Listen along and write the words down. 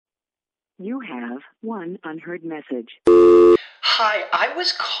You have one unheard message. Hi, I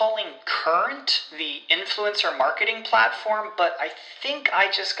was calling Current, the influencer marketing platform, but I think I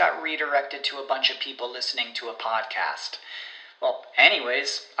just got redirected to a bunch of people listening to a podcast. Well,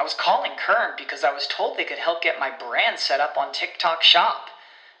 anyways, I was calling Current because I was told they could help get my brand set up on TikTok Shop,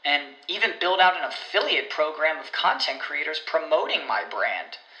 and even build out an affiliate program of content creators promoting my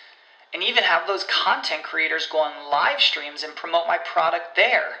brand, and even have those content creators go on live streams and promote my product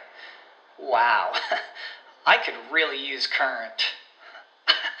there. Wow, I could really use Current.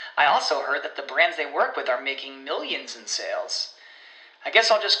 I also heard that the brands they work with are making millions in sales. I guess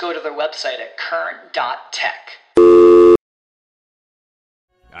I'll just go to their website at current.tech.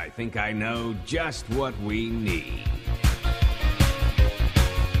 I think I know just what we need.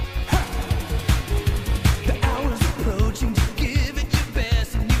 The hour's approaching to give it your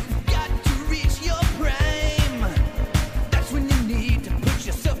best, and you've got to reach your prime. That's when you need to put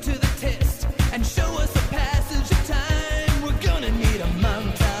yourself to the test and show us a passage of time. We're gonna need a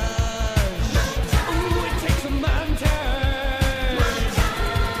montage. Ooh, it takes a montage.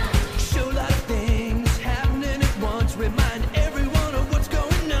 Show a lot of things happening at once. Remind everyone of what's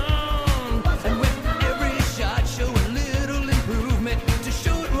going on. And with every shot, show a little improvement. To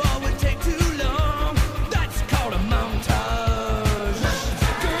show it raw would take too long. That's called a montage.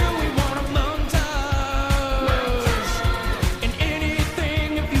 Girl, we want a montage. And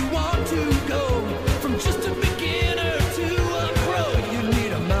anything if you want to go from just a beginner to a pro, you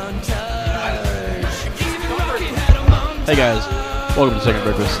need a montage. Even Rocky had a montage. Hey guys, welcome to Second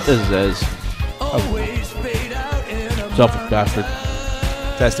Breakfast. This is Ez, Always fade out in a selfish bastard.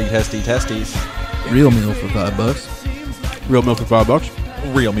 Testies. Real meal for $5. Real milk for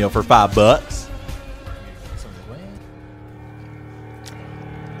 $5. Real meal for $5.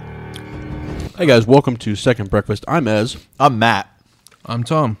 Hey guys, welcome to Second Breakfast. I'm Ez, I'm Matt. I'm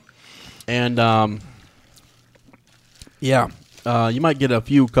Tom. and you might get a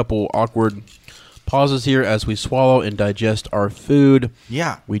couple awkward pauses here as we swallow and digest our food.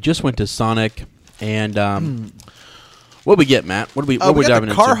 Yeah. We just went to Sonic, and what we get, Matt? What are we We got diving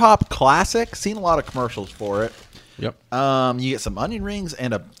the Car into? Hop Classic. Seen a lot of commercials for it. Yep. You get some onion rings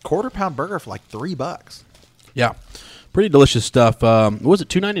and a quarter-pound burger for like $3. Yeah, pretty delicious stuff. What was it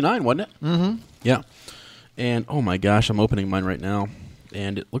 $2.99, wasn't it? Mm-hmm. Yeah, and oh my gosh, I'm opening mine right now,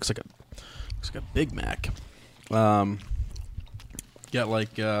 and it looks like a Big Mac. Got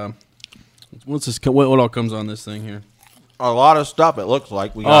like what's this? What all comes on this thing here? A lot of stuff. It looks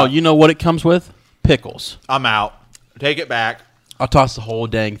like we. Oh, Got, you know what it comes with? Pickles. I'm out. Take it back. I'll toss the whole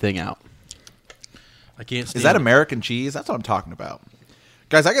dang thing out. I can't. Is that American cheese? That's what I'm talking about.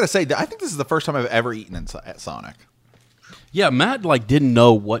 Guys, I gotta say, I think this is the first time I've ever eaten at Sonic. Yeah, Matt didn't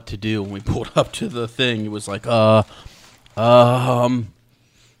know what to do when we pulled up to the thing. He was like,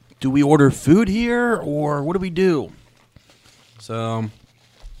 do we order food here or what do we do? So I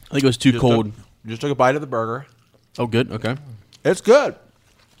think it was too cold. Just took a bite of the burger. Oh, good. Okay. It's good.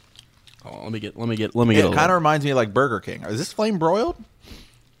 Oh, let me get. It kind of reminds me of like Burger King. Is this flame broiled?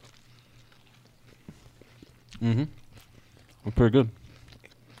 pretty good.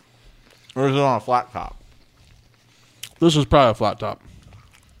 Or is it on a flat top? This is probably a flat top.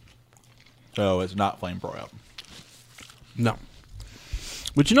 So it's not flame broiled. No.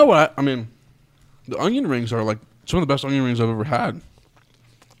 But you know what? I mean, the onion rings are like some of the best onion rings I've ever had.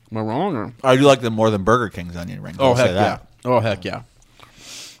 Am I wrong? Or? I do like them more than Burger King's onion rings. Oh, I'll say heck yeah. that. Oh, heck yeah.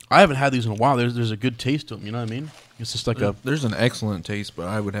 I haven't had these in a while. There's a good taste to them. You know what I mean? It's just like a... There's an excellent taste, but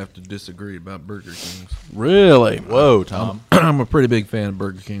I would have to disagree about Burger King's. Really? Whoa, Tom. I'm a pretty big fan of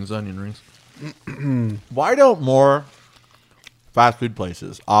Burger King's onion rings. Why don't more fast food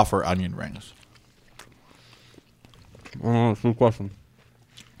places offer onion rings? That's a good question.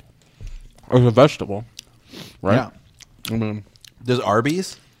 It's a vegetable, right? Yeah. I mean, Does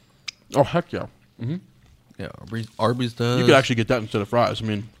Arby's? oh, heck yeah. Yeah, Arby's does. You could actually get that instead of fries. I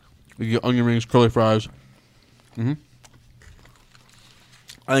mean, you get onion rings, curly fries. I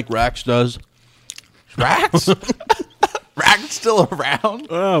think Rax does. Rax? Rax still around?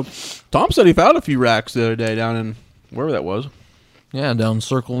 Tom said he found a few Racks the other day down in wherever that was. Yeah, down in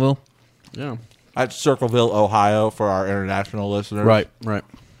Circleville. Yeah. At Circleville, Ohio, for our international listeners. Right.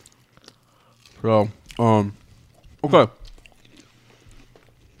 So, okay.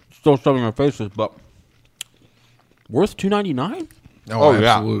 Still shoving our faces, but worth $2.99? Oh,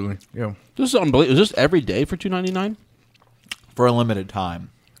 yeah. Absolutely. Yeah. This is unbelievable. Is this every day for $2.99? For a limited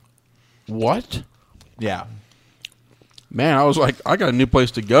time. What? Yeah. Man, I was like, I got a new place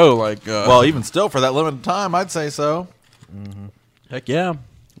to go. Like, Well, even still, for that limited time, I'd say so. heck yeah.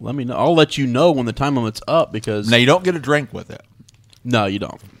 Let me know. I'll let you know when the time limit's up because Now, you don't get a drink with it. no, you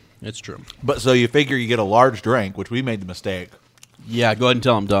don't. It's true. But so you figure you get a large drink, which we made the mistake. Yeah, go ahead and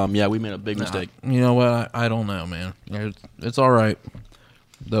tell him, Dom. Yeah, we made a big mistake. You know what? I don't know, man. It's all right.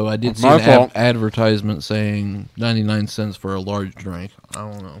 Though I did see My an fault. advertisement saying 99 cents for a large drink. I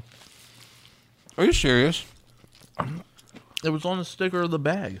don't know. Are you serious? It was on the sticker of the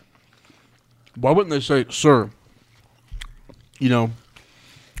bag. Why wouldn't they say, sir, you know,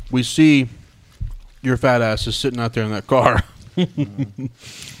 we see your fat ass is sitting out there in that car.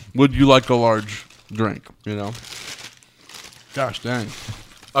 Would you like a large drink, you know? Gosh dang.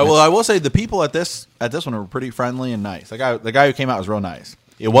 Well, I will say the people at this one were pretty friendly and nice. The guy who came out was real nice.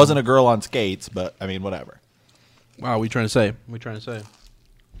 It wasn't a girl on skates, but I mean, whatever. Wow, what are we trying to say?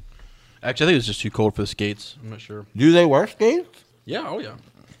 Actually, I think it was just too cold for the skates. I'm not sure. Do they wear skates? Yeah, oh yeah.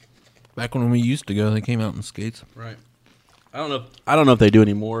 Back when we used to go, they came out in skates. Right. I don't know if they do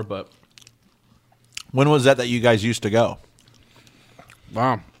anymore, but When was that you guys used to go?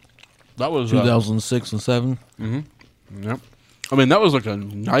 wow. That was 2006 and 7. Yep. I mean, that was like a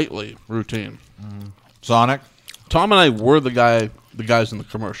nightly routine. Sonic? Tom and I were the guys in the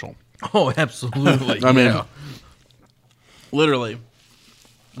commercial. Oh, absolutely. I mean, literally.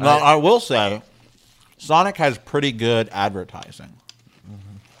 No, I will say, Sonic has pretty good advertising.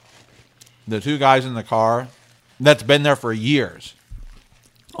 The two guys in the car, that's been there for years.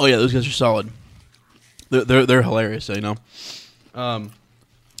 Oh yeah, those guys are solid. They're hilarious, you know.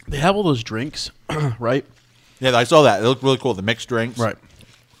 They have all those drinks, right? Yeah, I saw that. It looked really cool. The mixed drinks. Right.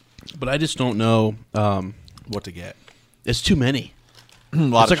 But I just don't know. What to get. It's too many. A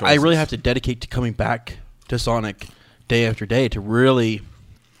lot It's of like I really choices. have to dedicate to coming back to Sonic day after day to really.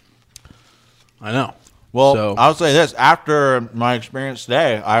 I know. Well, So- I'll say this. After my experience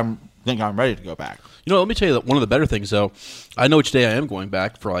today, I think I'm ready to go back. You know, let me tell you that one of the better things, though. I know which day I am going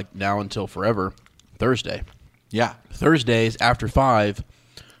back for, like now until forever. Thursday. Yeah. Thursdays after 5,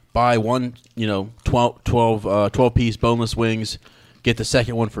 buy one, 12 piece boneless wings, get the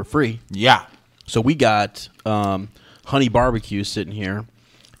second one for free. Yeah. So we got honey barbecue sitting here,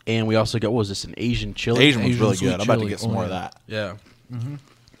 and we also got, what was this, an Asian chili? Asian one's really sweet good. I'm about to chili. get some Oh, more yeah. of that. Yeah.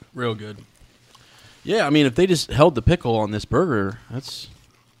 Real good. Yeah, I mean, if they just held the pickle on this burger, that's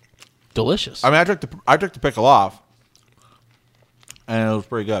delicious. I mean, I took the pickle off, and it was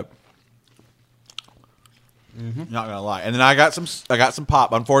pretty good. Not gonna lie. And then I got some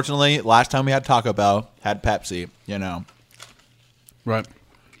pop. Unfortunately, last time we had Taco Bell, had Pepsi. Right.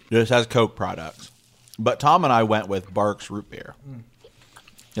 This has Coke products. But Tom and I went with Barks root beer.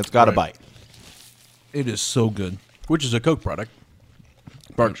 It's got a bite. It is so good. Which is a Coke product.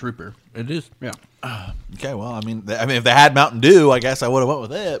 Barks root beer. It is. Yeah. Okay, well, I mean, if they had Mountain Dew, I guess I would have went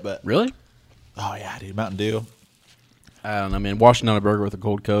with it. But Really? oh yeah, dude, Mountain Dew. I don't know, man. Washing down a burger with a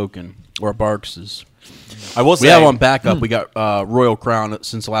cold Coke or Barks is... I will say We have on backup. We got Royal Crown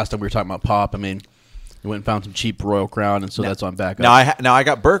since the last time we were talking about pop. I mean, we went and found some cheap Royal Crown, and so that's on backup. Now I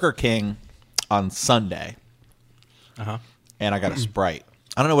got Burger King on Sunday, and I got a Sprite.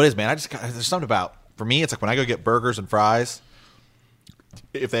 I don't know what it is, man. There's something about, for me, it's like when I go get burgers and fries.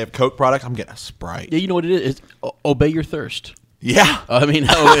 If they have Coke products, I'm getting a Sprite. Yeah, you know what it is? It's obey your thirst. Yeah. I mean,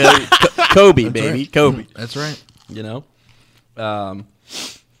 Kobe, baby, right. Kobe. That's right. You know.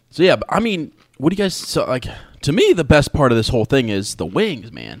 So yeah, but, I mean, what do you guys like? To me, the best part of this whole thing is the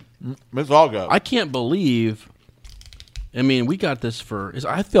wings, man. It's all good. I can't believe. I mean, we got this for.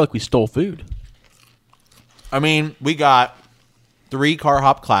 I feel like we stole food. I mean, we got 3 Car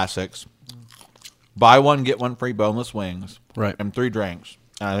Hop Classics, buy one, get one free boneless wings, Right. and 3 drinks.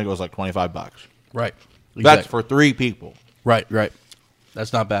 And I think it was like $25. Right. That's for 3 people. Right.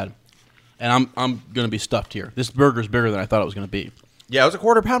 That's not bad. And I'm gonna be stuffed here. This burger's bigger than I thought it was gonna be. Yeah, it was a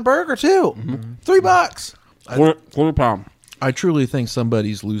quarter-pound burger, too. $3. Quarter pound. I truly think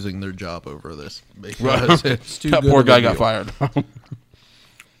somebody's losing their job over this. Because it's too That good poor of a guy got deal. fired.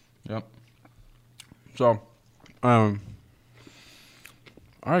 Yep. So, all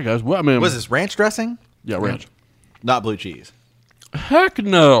right, guys. Well, I mean, Was this ranch dressing? Yeah, ranch. Not blue cheese. Heck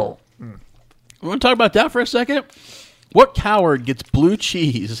no. You want to talk about that for a second? What coward gets blue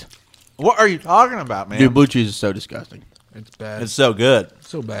cheese? What are you talking about, man? Dude, blue cheese is so disgusting. It's bad. It's so good.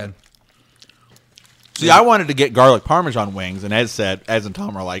 so bad. See, I wanted to get garlic parmesan wings, and Ed and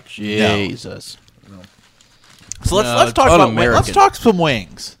Tom are like, no. Jesus. So No, let's it's talk about wings. un-American. Let's talk some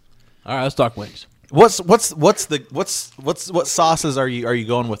wings. All right, let's talk wings. What sauces are you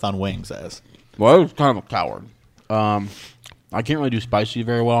going with on wings as? Well, I was kind of a coward. I can't really do spicy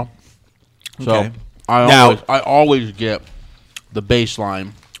very well. So Okay. I always get the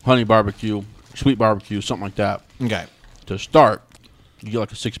baseline, honey barbecue, sweet barbecue, something like that. Okay. To start, you get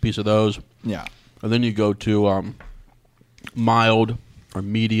like a 6-piece of those. Yeah. And then you go to mild or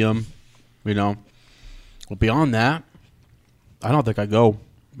medium, you know. But beyond that, I don't think I go,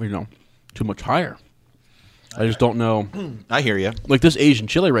 you know, too much higher. I just don't know. I hear you. Like this Asian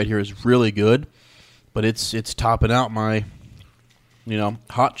chili right here is really good, but it's topping out my, you know,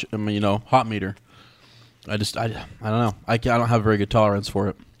 hot meter. I don't know. I don't have a very good tolerance for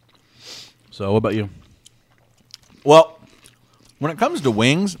it. So what about you? Well, when it comes to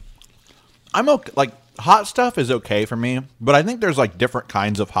wings, I'm okay. Like hot stuff is okay for me, but I think there's like different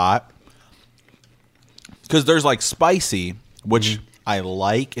kinds of hot. Because there's like spicy, which I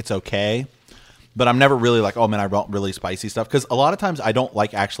like. It's okay. But I'm never really like, oh man, I want really spicy stuff. Because a lot of times I don't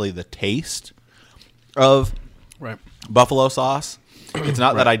like actually the taste of buffalo sauce. It's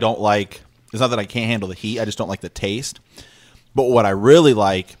not that I don't like, it's not that I can't handle the heat. I just don't like the taste. But what I really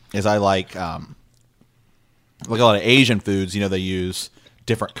like is I like a lot of Asian foods, you know, they use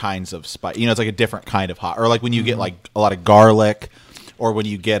different kinds of spice. You know, it's like a different kind of hot. Or like when you get like a lot of garlic, or when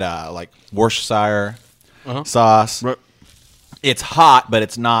you get like Worcestershire sauce. Right. It's hot, but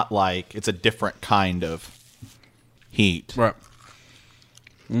it's not like, it's a different kind of heat. Right.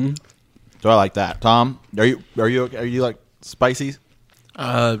 So I like that. Tom, are you like spicy?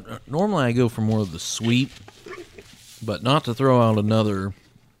 Normally I go for more of the sweet, but not to throw out another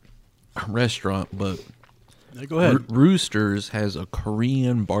restaurant, but Yeah, go ahead. Roosters has a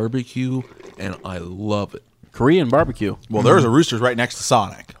Korean barbecue, and I love it. Korean barbecue. Well, there's a Roosters right next to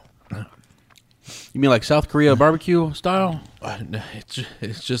Sonic. You mean like South Korea barbecue style? No,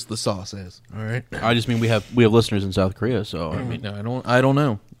 it's just the sauce is all right. I just mean we have listeners in South Korea, so I mean, No, I don't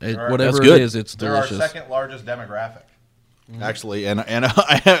know. Whatever That's it good. is, it's delicious. largest demographic. Actually, and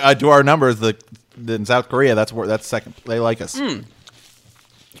I do our numbers. In South Korea, that's second. They like us. Speaking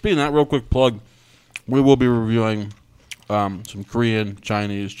of that, real quick plug, we will be reviewing some Korean,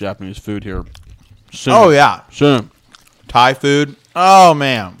 Chinese, Japanese food here soon. Oh yeah, Soon. Thai food. Oh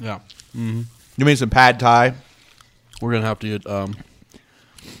man, Yeah. you mean some pad Thai? We're going to have to get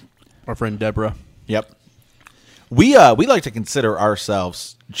our friend Deborah. Yep. We like to consider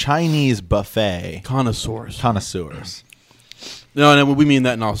ourselves Chinese buffet connoisseurs. No, we mean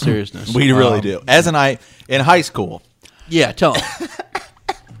that in all seriousness. We really do. As in high school. Yeah, tell him.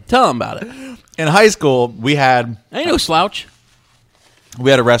 Tell him about it. In high school, we had Ain't no slouch.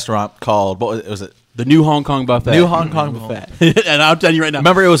 a restaurant called, what was it? The New Hong Kong Buffet. New Hong Kong Buffet. And I'll tell you right now.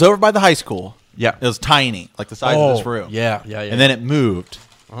 Remember, it was over by the high school. Yeah. It was tiny, like the size of this room. Yeah. And then it moved.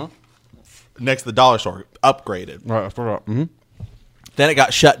 Next to the dollar store, upgraded. Right, I forgot. Mm-hmm. Then it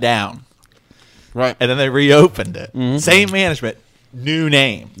got shut down. Right. And then they reopened it. Same management, new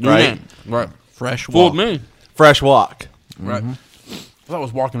name. New right? name. Right. Fresh Fooled walk. me. Fresh Walk. Right. That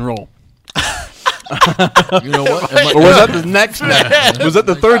was walk and roll. You know what? Or was that the next night? Was that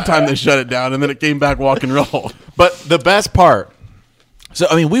the third time they shut it down and then it came back walk and roll? But the best part, so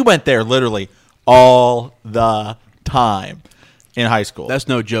I mean, we went there literally all the time in high school. That's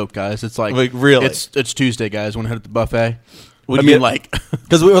no joke, guys. It's like really? It's Tuesday, guys. Want to head at the buffet? We I get- mean, like,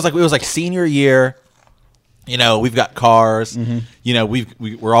 because it was like senior year. You know, we've got cars. You know,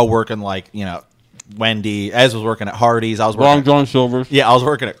 we're all working like, you know, Wendy. Ez was working at Hardee's. I was working. Long John Silver's. Yeah, I was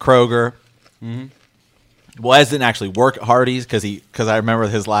working at Kroger. Well, Ez didn't actually work at Hardee's because I remember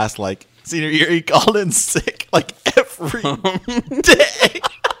his last like senior year, he called in sick like every day.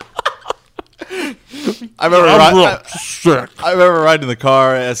 I remember sick. I remember riding in the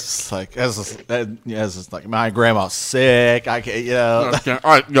car. It's like my grandma's sick. I can't, you know. All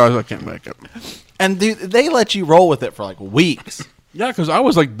right, guys, I can't make it. And they let you roll with it for like weeks. Yeah, because I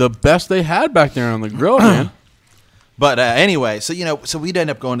was like the best they had back there on the grill, man. But anyway, so you know, so we'd end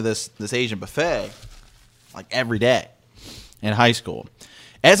up going to this Asian buffet like every day in high school.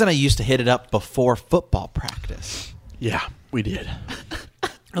 Ez and I used to hit it up before football practice. Yeah, we did.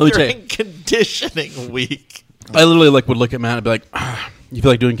 Let me tell you, During conditioning week. I literally like would look at Matt and be like, "You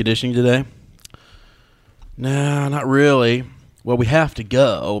feel like doing conditioning today?" No, not really. Well, we have to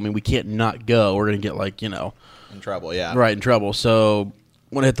go. I mean, we can't not go. We're gonna get like, you know, In trouble, yeah. right in trouble. So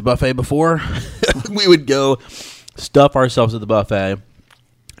when I hit the buffet before, we would go stuff ourselves at the buffet,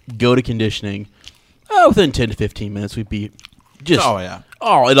 go to conditioning. Within 10 to 15 minutes, we'd be just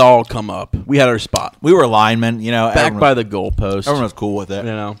it'd all come up. We had our spot We were linemen, you know. back by the goalpost. Everyone was cool with it.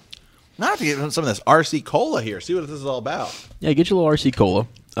 you know. Now I have to get some of this RC Cola here. See what this is all about. Yeah, get your little RC Cola.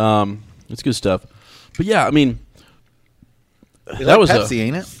 It's good stuff. But yeah, I mean, It's that like was Pepsi,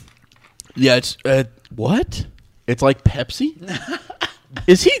 ain't it? Yeah, it's what? It's like Pepsi.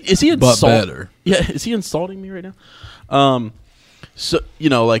 Is he But insulting? better. Yeah, is he insulting me right now? So you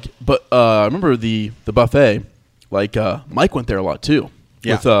know, like, but I remember the buffet. Like, Mike went there a lot too.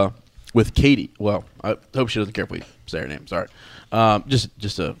 Yeah. With Katie. Well, I hope she doesn't care if we say her name. Sorry.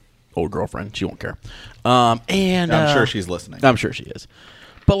 Just a old girlfriend. She won't care. And I'm sure she's listening. I'm sure she is.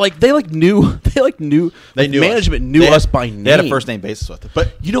 But like they knew management knew us by name. They had a first name basis with it.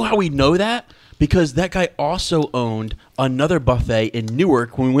 But You know how we know that? Because that guy also owned another buffet in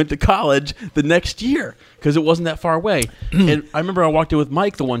Newark when we went to college the next year because it wasn't that far away. And I remember I walked in with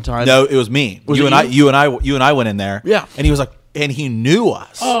Mike the one time. no, it was me. Was you it and you? you and I went in there. Yeah. And he was like, and he knew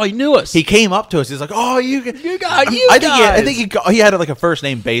us. Oh, he knew us. He came up to us. He's like, "Oh, you guys. I think he had like a first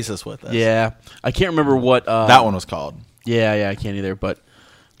name basis with us. Yeah, I can't remember what that one was called. Yeah, I can't either. But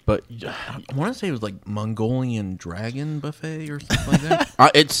I want to say it was like Mongolian Dragon Buffet or something like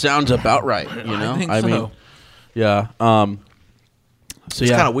that. it sounds about right. You know, I think mean, so. yeah. So It's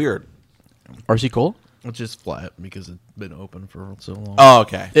yeah, kind of weird. RC Cola. It's just flat because it's been open for so long. Oh,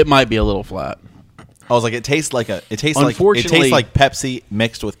 okay. It might be a little flat. I was like, it tastes like Unfortunately- Pepsi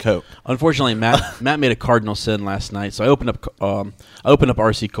mixed with Coke. Unfortunately, Matt made a cardinal sin last night, so I opened up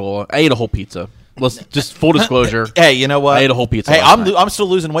RC Cola. I ate a whole pizza. Let's just full disclosure. Hey, you know what? I ate a whole pizza. Hey, last I'm night. I'm still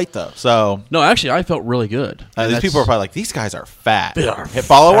losing weight though. So No, actually, I felt really good. these people are probably like, these guys are fat. They are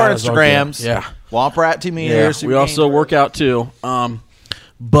Follow our fat as all Instagrams. get. Yeah. Womp Two Meters. we also work out too.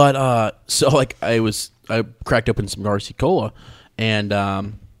 So like I cracked open some RC Cola and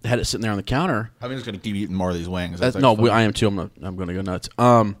had it sitting there on the counter. I'm just gonna keep eating more of these wings. I am too. I'm going to go nuts.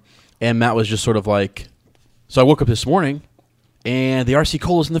 And Matt was just sort of like, so I woke up this morning, and the RC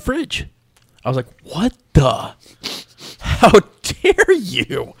Cola's in the fridge. I was like, what the? How dare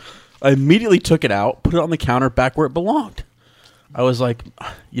you? I immediately took it out, put it on the counter back where it belonged. I was like,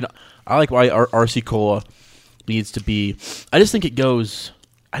 I like why RC Cola needs to be. I just think it goes.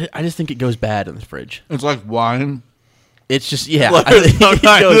 I just think it goes bad in the fridge. It's like wine. It's just I Like, think it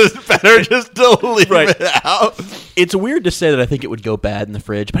sometimes goes- it's better just to leave Right. it out. It's weird to say that I think it would go bad in the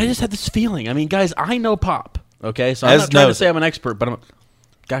fridge, but I just had this feeling. I mean, guys, I know pop. Okay, so I'm Ez not trying to knows say I'm an expert, but I'm a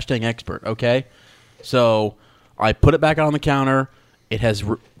gosh dang expert. Okay, so I put it back on the counter. It has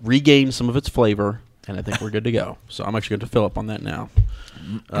regained some of its flavor, and I think we're good to go. So I'm actually going to fill up on that now,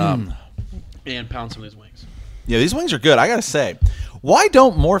 and pound some of these wings. Yeah, these wings are good. I gotta say, why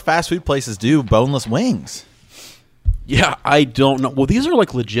don't more fast food places do boneless wings? Yeah, I don't know. Well, these are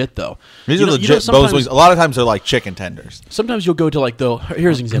like legit though. These You are know- legit you know, boneless sometimes- wings. A lot of times they're like chicken tenders. Sometimes you'll go to like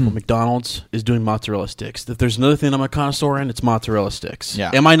here's an example. McDonald's is doing mozzarella sticks. If there's another thing I'm a connoisseur in, it's mozzarella sticks. Yeah.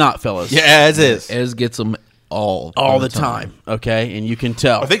 Am I not, fellas? Yeah, as is. Ez gets them all the time. Okay, and you can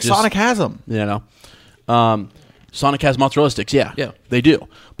tell. I think Just, Sonic has them. You know, Sonic has mozzarella sticks. Yeah, Yeah. they do.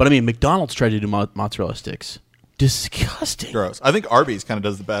 But I mean, McDonald's tried to do mozzarella sticks. Disgusting. Gross. I think Arby's kind of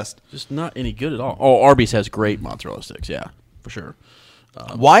does the best. Just not any good at all. Oh, Arby's has great mozzarella sticks. Yeah, for sure.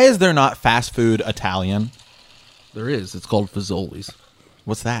 Why is there not fast food Italian? There is. It's called Fazoli's.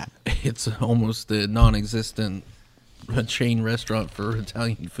 What's that? It's almost a non-existent chain restaurant for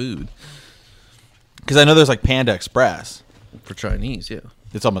Italian food. Because I know there's like Panda Express. For Chinese, yeah.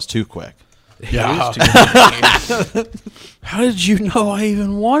 It's almost too quick. Yeah. It is too How did you know I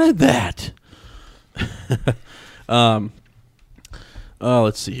even wanted that?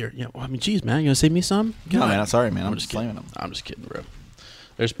 Let's see here. Yeah, well, I mean, geez, man, you gonna save me some? No, God. man, I'm sorry, man. I'm just just slamming them. I'm just kidding, bro.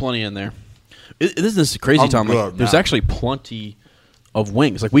 There's plenty in there. This is crazy, I'm Tom. Like, good there's now. actually plenty of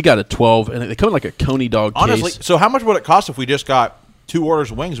wings. Like we got a 12, and they come in like a Coney dog Honestly, case. so how much would it cost if we just got 2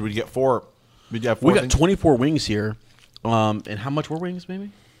 orders of wings? We'd get 4. We'd have 4 We got things? 24 wings here. And how much were wings,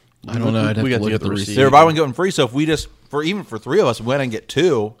 maybe? I don't know. I'd have We to got look to at get the the receipt. They were buy one get one free. So if we just even for 3 of us went and get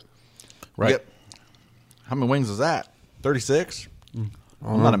 2, we Right. get- how many wings is that? 36.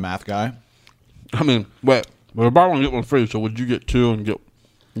 I'm not a math guy. I mean, wait. But buy one get one free. So would you get 2 and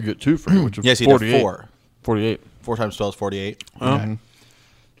get 2 free? Which is Yes, you'd have 48. 4. 48. 4 times 12 is 48. Okay.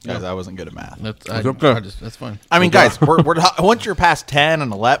 Guys, I wasn't good at math. That's, It's okay. that's fine. I mean, guys, we're once you're past 10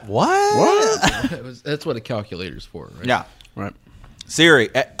 and 11, what? That's what a calculator's for, right? Yeah. Right. Siri,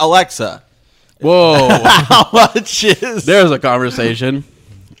 Alexa, Whoa. how much is? There's a conversation.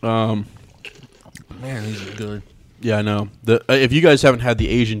 Man, these are good. Yeah, I know. If you guys haven't had the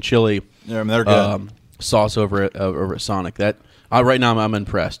Asian chili Yeah, I mean, they're good. sauce over at Sonic, that right now I'm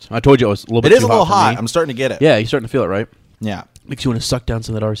impressed. I told you it was a little bit It is too a little for hot. me. I'm starting to get it. Yeah, you're starting to feel it, right? Yeah. Makes you want to suck down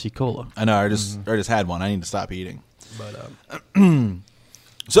some of that RC Cola. I know. I just had one. I need to stop eating. But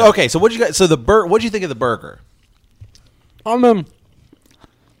so okay. So what you got? So what'd you think of the burger? It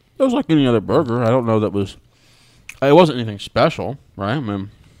was like any other burger. I don't know that was. It wasn't anything special, right?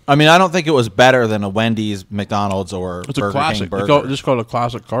 I mean, I don't think it was better than a Wendy's, McDonald's, or It's Burger a classic. King It's burger. just called a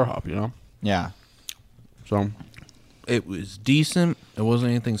classic car hop, you know. Yeah. So It was decent. It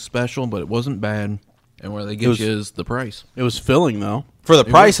wasn't anything special, but it wasn't bad. And where they get was- you is the price. it was filling though. For the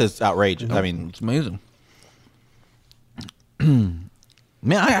price, it's outrageous. I mean, It's amazing. Man,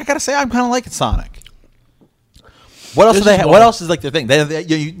 I gotta say, I'm kind of liking Sonic. What else do they? What else is like their thing?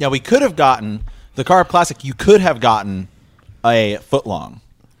 Now we could have gotten the Carb Classic. You could have gotten a footlong.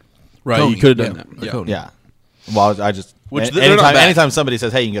 Right, Coney, you could have done yeah, that. a Coney. Yeah. Well, I just they're not bad. anytime somebody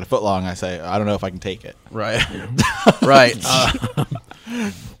says, "Hey, you can get a footlong," I say, "I don't know if I can take it." Right. Right.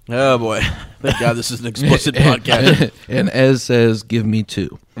 Oh, boy. Thank God this is an explicit podcast. And Ez says, "Give me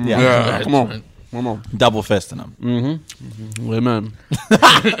 2." Yeah. Come on. Come on. Double fisting them. Amen.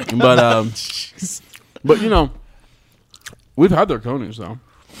 But, you know, we've had their conies, though.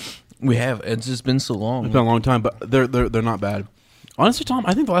 We have. It's just been so long. It's been a long time, but they're not bad. Honestly, Tom,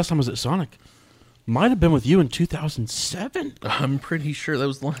 I think the last time I was at Sonic might have been with you in 2007. I'm pretty sure that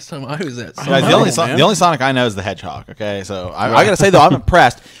was the last time I was at. Guys, Sonic. the only Sonic I know is the Hedgehog. Okay, so I gotta say though, I'm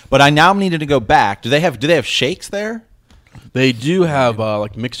impressed. But I now needed to go back. Do they have shakes there? They do have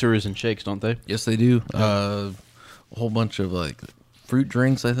like mixers and shakes, don't they? Yes, they do. A whole bunch of like fruit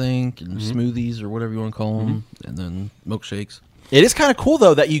drinks, I think, and smoothies or whatever you want to call them, and then milkshakes. It is kind of cool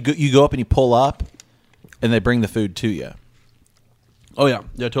though that you go up and you pull up, and they bring the food to you. Oh yeah,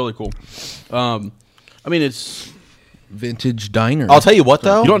 totally cool. I mean, it's Vintage diner. I'll tell you what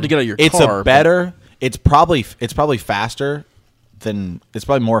though, You don't have to get out of your it's car, a better. It's probably faster than it's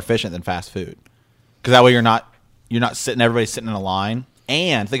probably more efficient than fast food because that way you're not everybody's sitting in a line.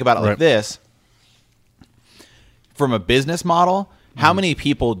 And think about it like Right. this: from a business model, how many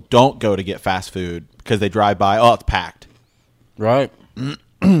people don't go to get fast food because they drive by? Oh, it's packed. right.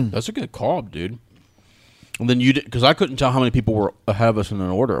 That's a good call, dude. And then because I couldn't tell how many people were ahead of us in an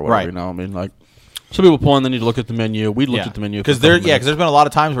order or whatever. Right. You know, I mean, like some people pull in, they need to look at the menu. We looked at the menu because there's been a lot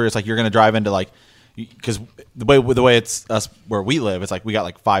of times where it's like you're going to drive into like because the way it's us where we live, it's like we got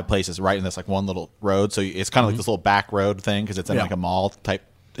like 5 places right in this like one little road, so it's kind of like this little back road thing because it's in like a mall type.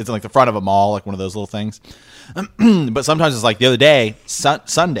 It's in like the front of a mall, like one of those little things. But sometimes it's like the other day,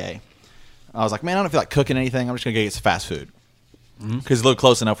 Sunday, I was like, man, I don't feel like cooking anything. I'm just gonna go get some fast food because it's a little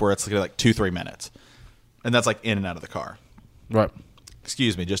close enough where it's like 2-3 minutes, and that's like in and out of the car. right.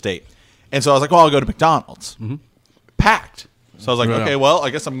 Excuse me, just ate. And so I was like, well, I'll go to McDonald's. Packed. So I was like, Yeah. okay, well, I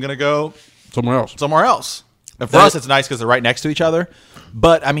guess I'm gonna go Somewhere else. somewhere else. And for us, it's nice because they're right next to each other.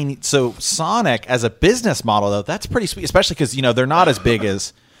 But I mean, so Sonic as a business model, though, that's pretty sweet, especially because they're not as big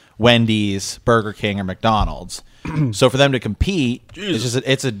as Wendy's, Burger King, or McDonald's. So for them to compete,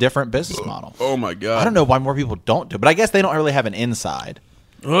 it's a different business model. Oh my God. I don't know why more people don't do it, but I guess they don't really have an inside.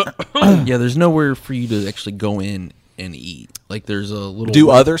 Yeah, there's nowhere for you to actually go in and eat. Like there's a little. Do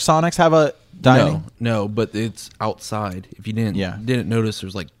other Sonics have a dining? No, but it's outside. If you didn't notice,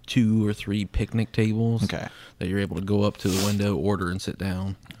 there's like 2 or 3 picnic tables. Okay. That you're able to go up to the window, order, and sit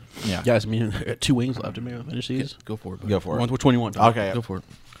down. Yeah. Guys, I got 2 wings left. Maybe I'll finish these. Go for it. Go for it. Which one you want? Tom? Okay. Go for it.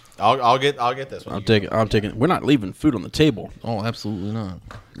 I'll get this one. I'll take it. I'm taking. We're not leaving food on the table. Oh, absolutely not.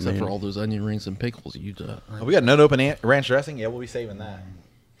 Except for all those onion rings and pickles you do. Oh, we got no open ranch dressing. Yeah, we'll be saving that.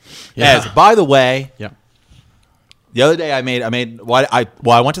 Yeah. Yes. By the way, Yeah. the other day I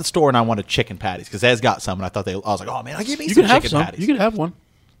went to the store and I wanted chicken patties because Ez got some and I was like, oh man, I give me You some can have chicken some. patties. You can have one.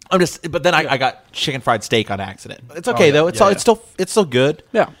 But then I got chicken fried steak on accident. But it's okay though. It's still good.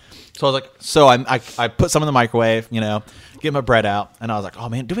 Yeah. So I was like, I put some in the microwave, get my bread out, and I was like, oh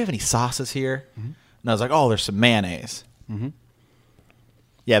man, do we have any sauces here? And I was like, oh, there's some mayonnaise.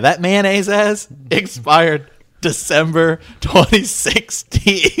 Yeah, that mayonnaise expired December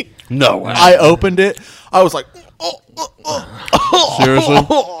 2016. No way. I opened it. I was like, Seriously? It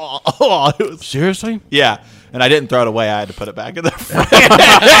was- Seriously? yeah. And I didn't throw it away. I had to put it back in the fridge.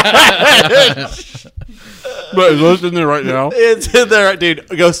 But it's in there right now. It's in there, dude.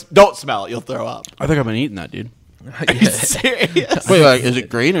 Don't smell it. You'll throw up. I think I've been eating that, dude. Are you serious? Wait, like, is it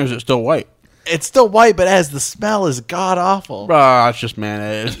green or is it still white? It's still white, but as the smell is god awful. It's just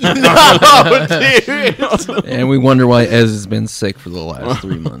mayonnaise. Oh, dude. And we wonder why Ez has been sick for the last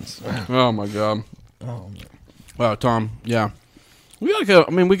 3 months. Oh my God. Wow, Tom. Yeah. We gotta go. I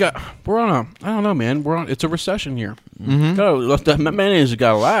mean, we're on a. I don't know, man. It's a recession here. That mayonnaise has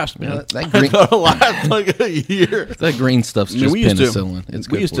gotta last, man. That green, Last like a year. that green stuff's just penicillin. It's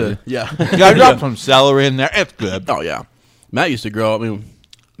good for you. Yeah. You gotta drop some celery in there. It's good. Oh yeah. Matt used to grow up. I mean,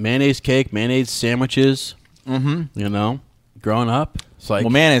 mayonnaise cake, mayonnaise sandwiches. Growing up, it's like Well,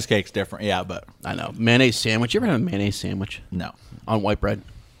 mayonnaise cake's different. Yeah, but I know mayonnaise sandwich. You ever had a mayonnaise sandwich no. on white bread?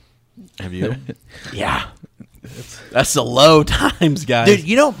 Have you? Yeah. That's the low times, guys.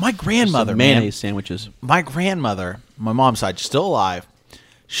 Dude, my grandmother, mayonnaise sandwiches. my grandmother, my mom's side, still alive.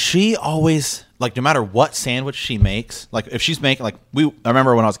 She always, like, no matter what sandwich she makes, like, if she's making, like, I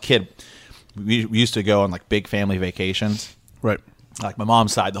remember when I was a kid, we used to go on, like, big family vacations. Right. Like, my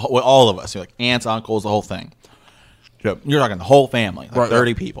mom's side, all of us, like, aunts, uncles, the whole thing. You're talking the whole family, like Right,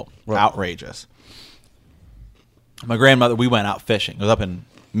 30 right. people. Right. Outrageous. My grandmother, we went out fishing. It was up in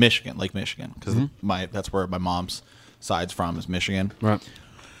Michigan, Lake Michigan, because that's where my mom's side's from, is Michigan. Right.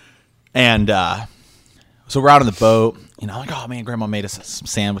 And so we're out on the boat. Like, oh man, Grandma made us some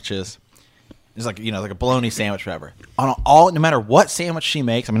sandwiches. It's like like a bologna sandwich, whatever. No matter what sandwich she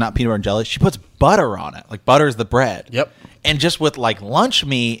makes, not peanut butter and jelly, she puts butter on it. Like butter is the bread. Yep. And just with like lunch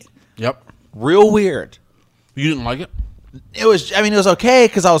meat, Yep. real weird. You didn't like it? It was okay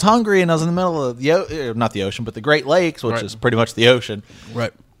because I was hungry and I was in the middle of not the ocean, but the Great Lakes, which Right. is pretty much the ocean.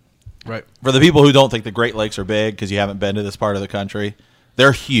 Right. Right. For the people who don't think the Great Lakes are big because you haven't been to this part of the country,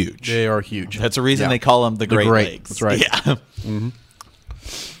 they're huge. They are huge. That's the reason Yeah. they call them the Great Lakes. That's right. Yeah.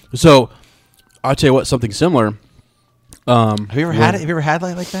 So, I'll tell you what, something similar. Have you ever had it? Have you ever had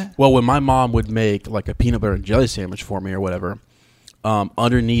like that? Well, when my mom would make like a peanut butter and jelly sandwich for me or whatever,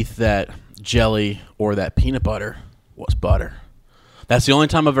 underneath that jelly or that peanut butter was butter. That's the only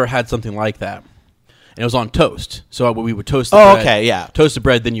time I've ever had something like that. And it was on toast. So we would toast the bread. Okay, yeah. Toast the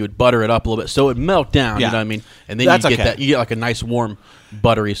bread, then you would butter it up a little bit so it would melt down, Yeah. you know what I mean? And then That's you get okay. that you get like a nice warm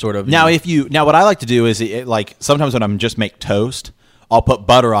buttery sort of Now, what I like to do is like sometimes when I'm just make toast, I'll put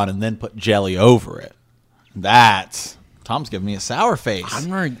butter on and then put jelly over it. Tom's giving me a sour face. I'm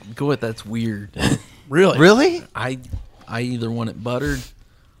going to go with that's weird. really. Really? I either want it buttered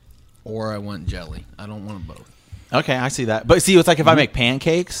or I want jelly. I don't want them both. Okay, I see that. But see, it's like if I make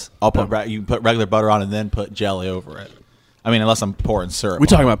pancakes, I'll put you put regular butter on and then put jelly over it. Unless I'm pouring syrup. We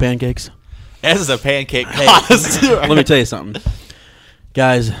talking about pancakes? This is a pancake contest. Let me tell you something.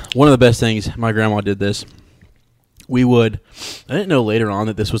 Guys, one of the best things, my grandma did this. I didn't know later on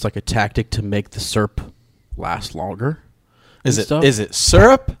that this was like a tactic to make the syrup last longer. Is and it stuff.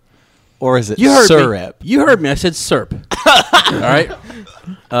 syrup or is it You heard syrup? me. You heard me. I said syrup. All right.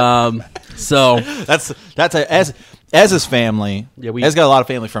 So That's as his family. Yeah, Ez's got a lot of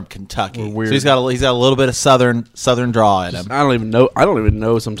family from Kentucky. We're weird. So he's got a little bit of southern draw in him. I don't even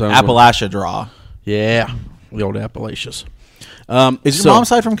know sometimes. Appalachia draw. Yeah, the old Appalachians. Is your mom's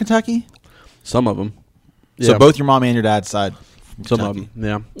side from Kentucky? Some of them. So Yeah. both your mom and your dad's side from Some Kentucky. of them.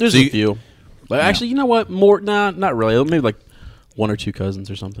 Yeah. There's So a you- few. But actually, you know what? More? Nah, not really. Maybe like one or two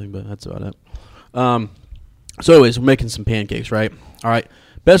cousins or something. But that's about it. So, anyways, we're making some pancakes, right? All right.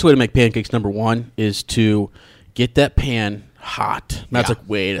 Best way to make pancakes, number one, is to get that pan hot. Matt's Yeah. like,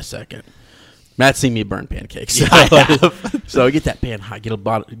 wait a second. Matt's seen me burn pancakes. So get that pan hot. Get a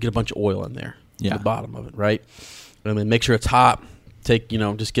bunch of oil in there. Yeah. At the bottom of it, right? And then make sure it's hot. Make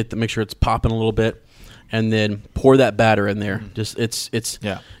sure it's popping a little bit. And then pour that batter in there. Just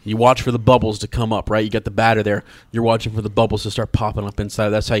Yeah. You watch for the bubbles to come up, right? You got the batter there. You're watching for the bubbles to start popping up inside.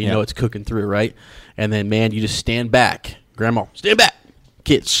 That's how you know it's cooking through, right? And then, man, you just stand back. Grandma, stand back.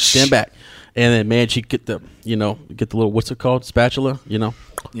 Kids, stand back. And then, man, she get the little, what's it called? Spatula,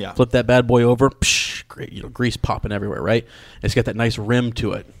 Yeah. Flip that bad boy over. Psh, great, grease popping everywhere, right? It's got that nice rim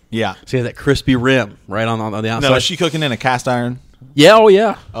to it. Yeah. So you have that crispy rim right on the outside. No, is she cooking in a cast iron? Yeah. Oh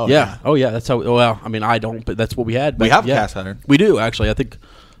yeah. Oh, yeah. yeah. Oh yeah. That's how. Well, I don't, but that's what we had. We back- have a yeah. cast iron. We do actually. I think.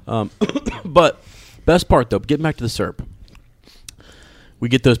 But best part though, getting back to the syrup, we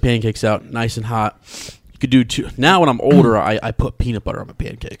get those pancakes out nice and hot. You could do two. Now when I'm older, I put peanut butter on my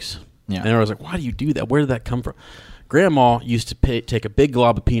pancakes. Yeah. And I was like, why do you do that? Where did that come from? Grandma used to take a big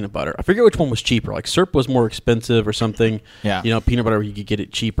glob of peanut butter. I forget which one was cheaper. Like syrup was more expensive or something. Yeah. Peanut butter, you could get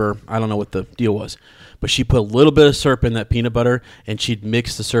it cheaper. I don't know what the deal was. But she put a little bit of syrup in that peanut butter, and she'd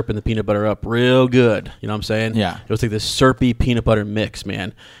mix the syrup and the peanut butter up real good. You know what I'm saying? Yeah. It was like this syrupy peanut butter mix,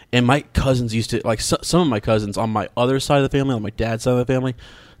 man. And my cousins used to, like some of my cousins on my other side of the family, on my dad's side of the family,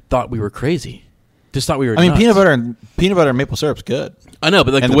 thought we were crazy. Just thought we were nuts. peanut butter and maple syrup's good. I know,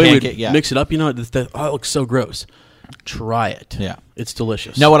 but like And the the way pancake, we yeah. mix it up, it looks so gross. Try it. Yeah. It's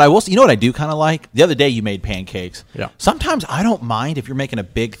delicious. Now, what I will, you know what I do kind of like? The other day you made pancakes. Yeah. Sometimes I don't mind if you're making a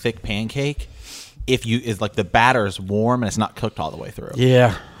big, thick pancake, is like the batter is warm and it's not cooked all the way through.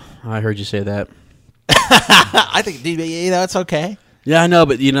 Yeah, I heard you say that. I think that's okay. Yeah, I know,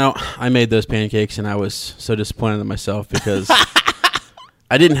 but I made those pancakes and I was so disappointed in myself because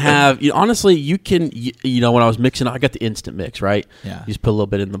I didn't have. Honestly, you can. When I was mixing, I got the instant mix, right? Yeah. You just put a little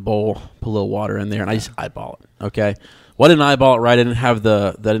bit in the bowl, put a little water in there, and I just eyeball it. Okay. Well, I didn't eyeball it right. I didn't have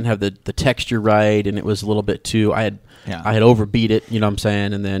the texture right, and it was a little bit too. I had overbeat it. You know what I'm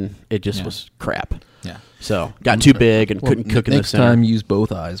saying? And then it just was crap. Yeah. So got too big and couldn't cook in the Next center. time, use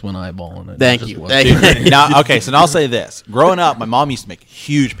both eyes when eyeballing it. Thank It just you. wasn't- Thank you. Now, okay, so now I'll say this. Growing up, my mom used to make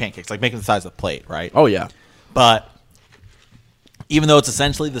huge pancakes, like making the size of the plate, right? Oh yeah. But even though it's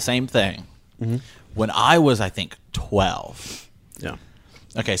essentially the same thing, Mm-hmm. when I was, I think, 12, Yeah.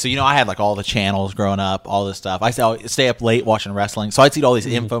 Okay, so I had like all the channels growing up, all this stuff. I used to stay up late watching wrestling, so I'd see all these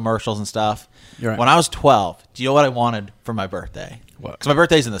infomercials and stuff. Right. When I was 12, do you know what I wanted for my birthday? What? Because my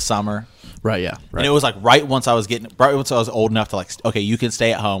birthday's in the summer, Right, yeah. Right. and it was like right once I was old enough to like, okay, you can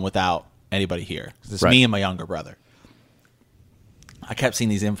stay at home without anybody here. It's Right. me and my younger brother. I kept seeing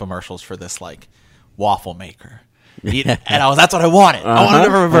these infomercials for this like waffle maker. And that's what I wanted. I wanted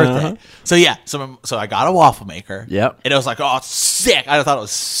it for my birthday. So yeah, so I got a waffle maker. Yep. And it was like, oh, it's sick. I thought it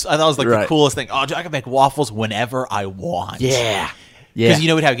was like the Right. coolest thing. Oh, dude, I can make waffles whenever I want. Yeah. Yeah.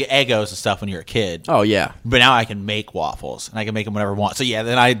 Because we'd have Eggos and stuff when you were a kid. Oh, yeah. But now I can make waffles and I can make them whenever I want. So yeah,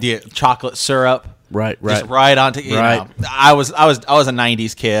 then I did chocolate syrup. Right, Just right. right onto you Right. know. I was a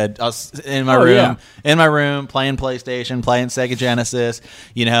 90s kid. I was in my room, playing PlayStation, playing Sega Genesis,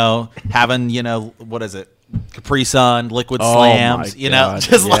 having, what is it? Capri Sun, Liquid Oh, Slams, my God.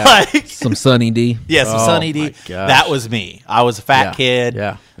 just Yeah. like Some Sunny D. yeah, some Oh, Sunny my D. gosh. That was me. I was a fat kid.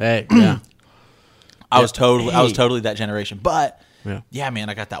 Yeah. Hey, yeah. I was Hey. totally that generation. But Yeah. man,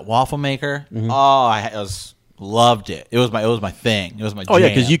 I got that waffle maker. Oh, I loved it. It was my thing. It was my Oh, yeah,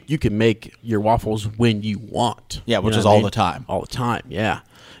 jam. because you can make your waffles when you want. Yeah, You which know is what I all mean? the time. All the time, yeah.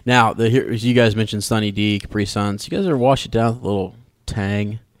 Now, here, you guys mentioned Sunny D, Capri Suns. You guys ever wash it down with a little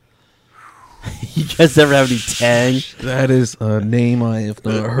Tang? You guys ever have any Tang? That is a name I have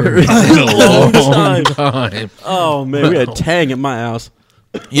not heard in a long time. Oh, man, we had Tang at my house.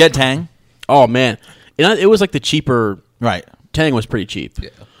 You had Tang? Oh, man. It was like the cheaper. Right. Tang was pretty cheap. Yeah.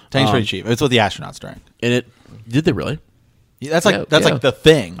 Tang's pretty cheap. It's what the astronauts drank. And did they really? Yeah, that's like Yeah, that's yeah. like the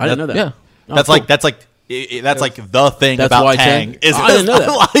thing. I didn't know that. Yeah. Oh, That's cool. like the thing That's about why Tang. Tang- Is I didn't know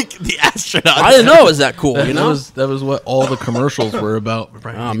that. like the astronauts. I didn't know it was that cool. You That know? was what all the commercials were about. Oh,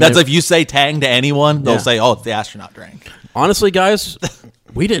 man. That's if you say Tang to anyone, they'll Yeah. say, "Oh, it's the astronaut drink." Honestly, guys,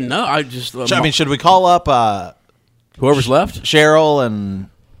 we didn't know. I just Should we call up whoever's left. Cheryl and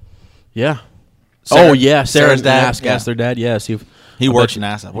Yeah. Sarah- Oh yeah, Sarah's dad? Ask their dad. Yeah, see if He works in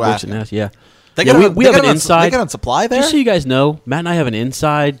NASA. He We'll works ask in him. NASA. Yeah. They Yeah, got we they have got an on- inside. They got on supply there Just so you guys know, Matt and I have an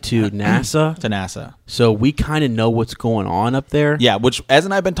inside to NASA, to NASA. so we kind of know what's going on up there. Yeah, which Ez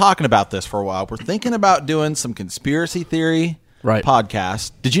and I have been talking about this for a while. We're thinking about doing some conspiracy theory Right.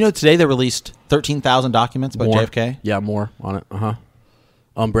 podcast. Did you know today they released 13,000 documents about More. JFK? Yeah, more on it.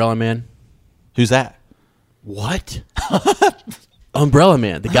 Umbrella Man. Who's that? What? Umbrella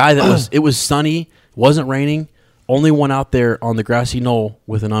Man, the guy that it was sunny, wasn't raining, only one out there on the grassy knoll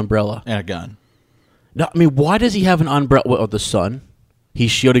with an umbrella. And a gun. No, I mean, why does he have an umbrella? Well, the sun. He's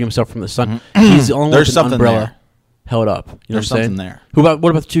shielding himself from the sun. He's the only one There's with an something umbrella there. held up. You know There's what I'm saying? something there. What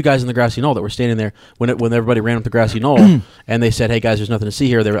about the two guys in the grassy knoll that were standing there when everybody ran up the grassy knoll and they said, "Hey guys, there's nothing to see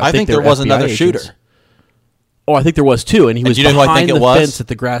here." I think they there were was FBI another agents. shooter. Oh, I think there was too, and he was do you know who I behind think it the was? fence at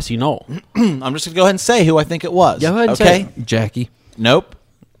the grassy knoll. I'm just going to go ahead and say who I think it was. Go ahead and okay? say it. Jackie. Nope.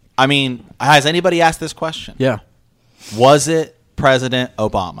 I mean, has anybody asked this question? Yeah, Was it President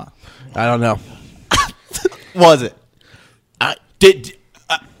Obama? I don't know. Was it? I Does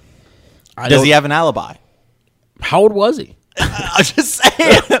don't- he have an alibi? How old was he? I'm just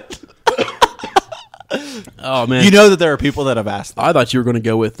saying. Oh man, You know that there are people that have asked that. I thought you were going to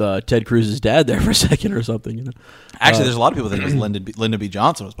go with Ted Cruz's dad there for a second or something. You know? Actually, there's a lot of people that think it was Lyndon B.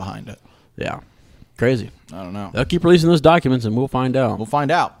 Johnson was behind it. Yeah, crazy. I don't know. They'll keep releasing those documents, and we'll find out. We'll find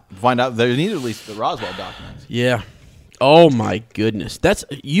out. They need to release the Roswell documents. Yeah. Oh my goodness,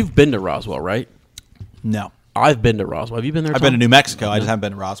 you've been to Roswell, right? No. I've been to Roswell. Have you been there? I've been to Tom? New Mexico. I just haven't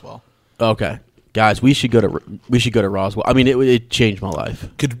been to Roswell. Okay, guys, we should go to Roswell. I mean, it changed my life.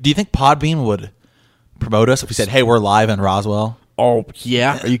 Do you think Podbean would promote us if we said, "Hey, we're live in Roswell Oh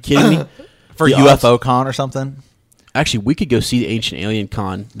yeah, are you kidding me? for The UFO Con or something"? Actually, we could go see the Ancient Alien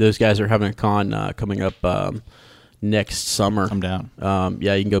Con. Those guys are having a con coming up next summer. I'm down.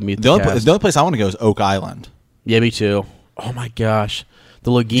 Yeah, you can go meet The the only, cast. the only place I want to go is Oak Island. Yeah, me too. Oh my gosh,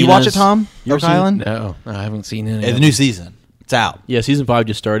 the Laginas. Did you watch it, Tom? You ever Oak seen it? Island? No, I haven't seen any. Yeah, of the it. new season. It's out. Yeah, season 5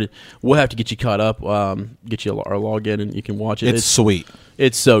 just started. We'll have to get you caught up. Get you our login, and you can watch it. It's sweet.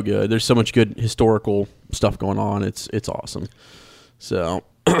 It's so good. There's so much good historical stuff going on. It's awesome. So,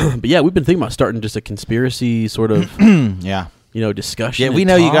 but yeah, we've been thinking about starting just a conspiracy sort of Yeah. discussion. Yeah, we and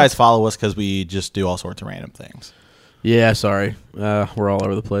know you talk. guys follow us because we just do all sorts of random things. Yeah, sorry, we're all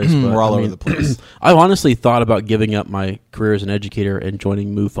over the place. But, We're all I over mean, the place. I've honestly thought about giving up my career as an educator and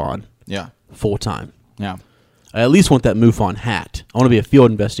joining MUFON Yeah. full time. Yeah. I at least want that MUFON hat. I want to be a field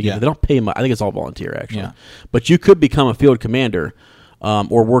investigator. Yeah. They don't pay much. I think it's all volunteer, actually. Yeah. But you could become a field commander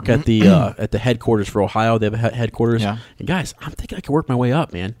or work at the headquarters for Ohio. They have a headquarters. Yeah. And guys, I'm thinking I could work my way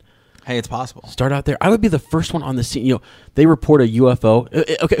up, man. Hey, it's possible. Start out there. I would be the first one on the scene. They report a UFO.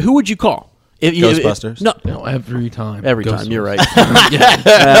 Okay, who would you call? Ghostbusters. No, every time. every time. You're right.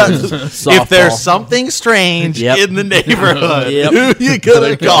 If there's something strange Yep. in the neighborhood, Yep. who you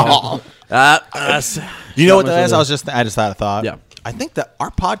gonna call? You know what that is? much I just had a thought. Yeah. I think that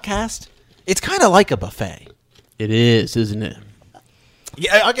our podcast, it's kind of like a buffet. It is, isn't it?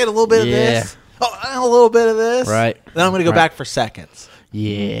 Yeah, I'll get a little bit of Yeah. this. Oh, a little bit of this. Right. Then I'm gonna go Right. back for seconds.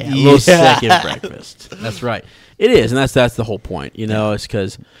 Yeah, a little Yeah. second breakfast. That's right. It is, and that's the whole point. You know, it's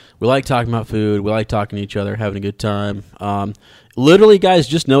because we like talking about food. We like talking to each other, having a good time. Literally, guys,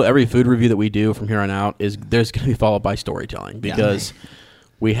 just know every food review that we do from here on out there's going to be followed by storytelling because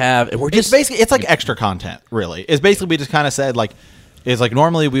we have. And we're It's just basically it's like extra content. Really, it's basically we just kind of said like, it's like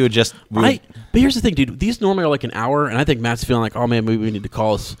normally we would just right. But here's the thing, dude. These normally are like an hour, and I think Matt's feeling like, oh man, maybe we need to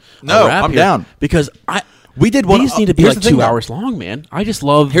call us. No, a wrap I'm here down. because We did one. These need to be here's like the thing, 2 though. hours long, man. I just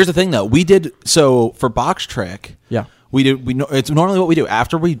love. Here's the thing, though. We did so for Box Trick. Yeah. We do. It's normally what we do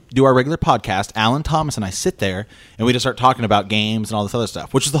after we do our regular podcast. Alan Thomas and I sit there and we just start talking about games and all this other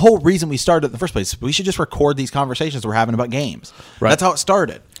stuff, which is the whole reason we started in the first place. We should just record these conversations we're having about games. Right. That's how it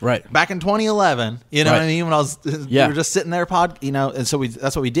started. Right. Back in 2011, you know Right. what I mean? When I was, Yeah. we were just sitting there, and so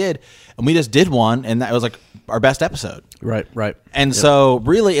that's what we did, and we just did one, and that was like our best episode. Right. And so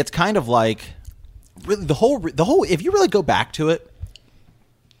really, it's kind of like really the whole. If you really go back to it,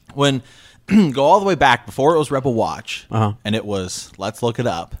 when go all the way back before it was Rebel Watch, and it was Let's Look It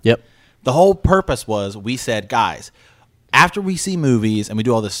Up. Yep. The whole purpose was we said, guys, after we see movies and we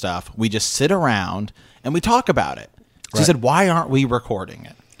do all this stuff, we just sit around and we talk about it. So he said, why aren't we recording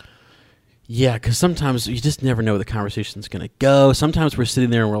it? Yeah, because sometimes you just never know where the conversation's going to go. Sometimes we're sitting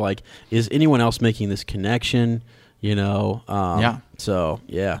there and we're like, is anyone else making this connection? You know? Yeah. So,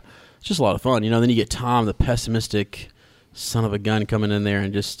 yeah. It's just a lot of fun. You know, then you get Tom, the pessimistic son of a gun, coming in there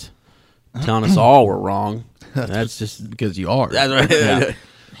and just telling us all we're wrong. That's just Because you are. That's right. Yeah.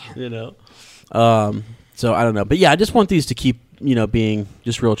 You know? So, I don't know. But, yeah, I just want these to keep, you know, being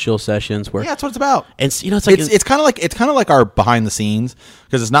just real chill sessions where... Yeah, that's what it's about. And, you know, it's like... It's kind of like our behind the scenes,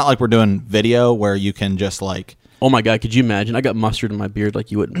 because it's not like we're doing video where you can just like... Oh, my God, could you imagine? I got mustard in my beard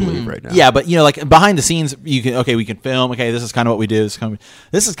like you wouldn't believe right now. Yeah, but you know, like behind the scenes, we can film. Okay, this is kind of what we do.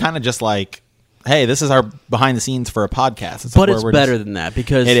 This is kind of just like, hey, this is our behind the scenes for a podcast. But it's better than that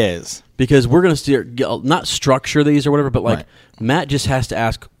because it is, because we're going to not structure these or whatever, but like Right. Matt just has to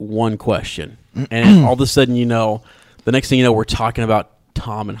ask one question, and all of a sudden, you know, the next thing you know, we're talking about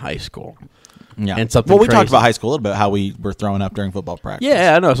Tom in high school. yeah. And something well, we talked crazy. about high school a little bit, how we were throwing up during football practice.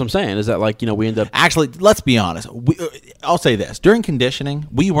 Yeah, I know what I'm saying. Is that like, you know, we end up Actually, let's be honest. I'll say this: during conditioning,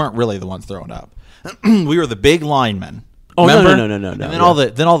 we weren't really the ones throwing up. We were the big linemen. Oh, no, Remember? no. And then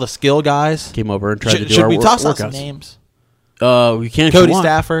Yeah. all the skill guys came over and tried to do Should our we toss out some workouts. names? We can if Cody you want.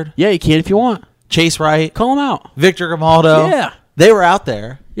 Stafford, Yeah, you can if you want. Chase Wright, Call them out. Victor Grimaldo. Yeah. They were out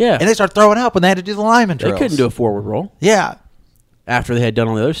there. Yeah. And they started throwing up when they had to do the lineman They drills. couldn't do a forward roll Yeah. after they had done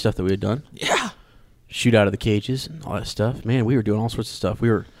all the other stuff that we had done. Yeah. Shoot out of the cages and all that stuff. Man, we were doing all sorts of stuff.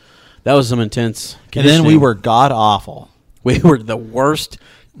 That was some intense And then we conditioning. were god awful. We were the worst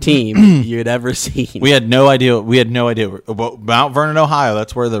team you'd ever seen. We had no idea. Mount Vernon, Ohio.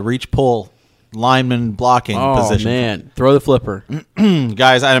 That's where the reach pull lineman blocking position. man, throw the flipper.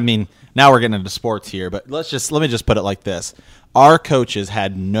 Guys, I mean, now we're getting into sports here, but let me just put it like this: our coaches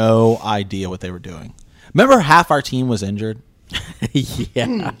had no idea what they were doing. Remember, half our team was injured.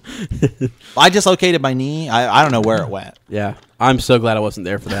 Yeah, I dislocated my knee. I don't know where it went. yeah. I'm so glad I wasn't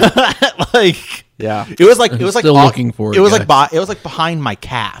there for that. Like, Yeah, it was like Still looking for it, It was guy. like behind my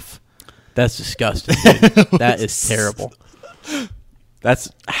calf. that's disgusting. Dude. That is terrible.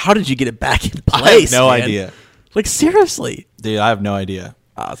 How did you get it back in place? I have no man? idea, Like seriously. dude. I have no idea.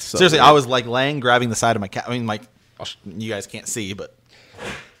 It's so Seriously, weird. I was like grabbing the side of my calf. I mean, like, you guys can't see, but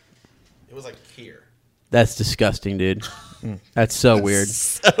it was like here. That's disgusting, dude. That's so weird.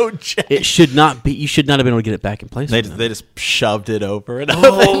 So jank. It should not be. You should not have been able to get it back in place. They just shoved it over and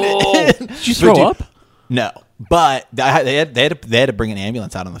over. Did you throw up? No, but they had to bring an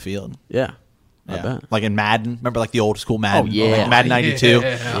ambulance out on the field. Yeah. I Yeah, bet. like in Madden. Remember, like the old school Madden? Oh, yeah. like Madden '92.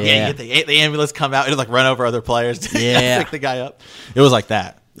 Yeah. Yeah, you get the ambulance come out. It like run over other players. Yeah. Pick the guy up. It was like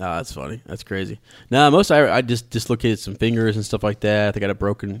that. Oh, that's funny. That's crazy. No, I just dislocated some fingers and stuff like that. I think I had a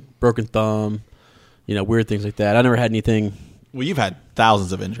broken thumb. You know, weird things like that. I never had anything. Well, you've had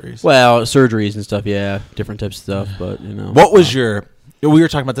thousands of injuries. Well, surgeries and stuff. Yeah, different types of stuff. But you know, What was your? We were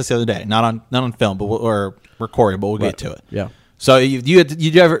talking about this the other day, not on film, but or recorded, but we'll get to it. Yeah. So did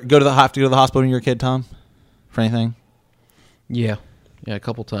you ever go to the hospital when you were a kid, Tom, for anything? Yeah. Yeah, a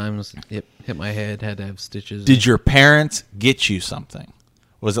couple times. Hit my head, had to have stitches. Did your parents get you something?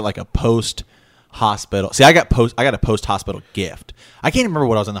 Was it like a post hospital. See, I got a post hospital gift. I can't remember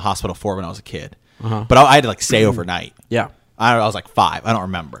what I was in the hospital for when I was a kid, but I had to like stay overnight. Yeah. I was like 5. I don't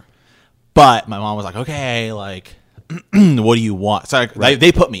remember. But my mom was like, okay, like, what do you want? So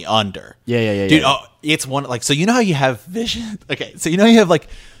they put me under. Yeah. Dude, oh, it's one, like, so you know how you have vision? Okay, so you know you have, like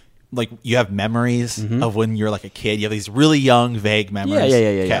you have memories of when you're, like, a kid? You have these really young, vague memories. Yeah.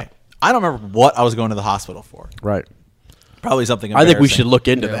 Okay. I don't remember what I was going to the hospital for. Right. Probably something I think we embarrassing. should look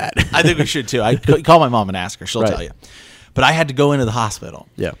into that. I think we should, too. I call my mom and ask her. She'll tell you. But I had to go into the hospital.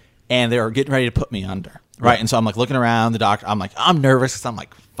 Yeah. And they were getting ready to put me under. Right. And so I'm like looking around the doctor. I'm like, I'm nervous because I'm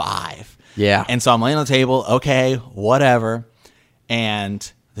like 5. Yeah. And so I'm laying on the table. Okay, whatever.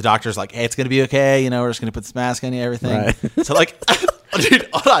 And the doctor's like, hey, it's going to be okay. You know, we're just going to put this mask on you, everything. Right. So like, dude,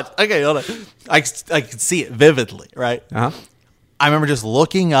 hold on. Okay, hold on. I could see it vividly. Right. Uh-huh. I remember just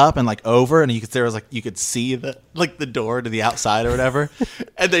looking up and like over, and you could see the door to the outside or whatever,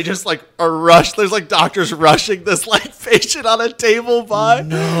 and they just like are rushed. There's like doctors rushing this like patient on a table by,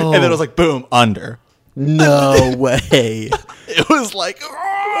 no. And then it was like boom under. No way. It was like,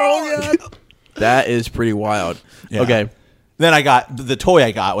 oh yeah, that is pretty wild. Yeah. Okay, then I got the toy.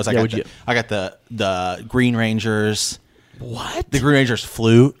 I got what'd you get? I got the Green Ranger's. What? The Green Ranger's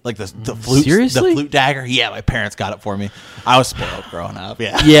flute, like the flute, Seriously? the flute dagger. Yeah, my parents got it for me. I was spoiled growing up.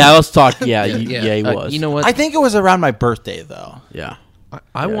 Yeah, Yeah, I was talking. Yeah, he was. You know what? I think it was around my birthday though. Yeah.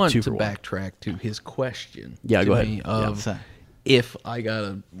 I Yeah, want 2 to for 1. backtrack to his question. Yeah, to go ahead. me Of Yeah. if I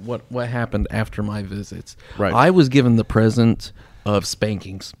got what happened after my visits. Right. I was given the present of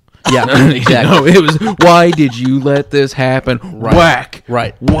spankings. Yeah, exactly. No, it was, why did you let this happen? Right. Whack.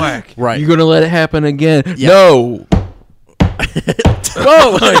 Right. Whack. Right. You're going to let it happen again? Yeah. No.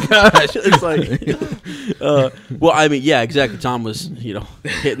 Oh my gosh! It's like, well, I mean, yeah, exactly. Tom was,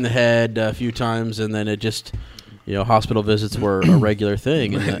 hitting the head a few times, and then it just, hospital visits were a regular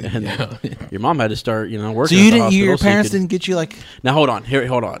thing, and your mom had to start, working. So at the hospital your so you parents could- didn't get you like. Now hold on.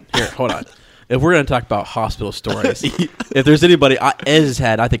 Hold on. If we're gonna talk about hospital stories, if there's anybody, Ed has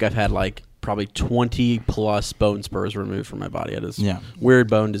had, I think I've had like probably 20 plus bone spurs removed from my body. It is weird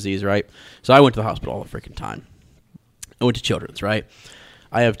bone disease, right? So I went to the hospital all the freaking time. I went to Children's, right?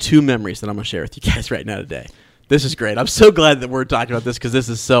 I have 2 memories that I'm going to share with you guys right now today. This is great. I'm so glad that we're talking about this because this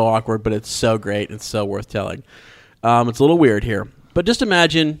is so awkward, but it's so great. It's so worth telling. It's a little weird here. But just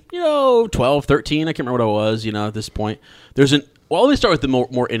imagine, 12, 13, I can't remember what I was, at this point. Well, let me start with the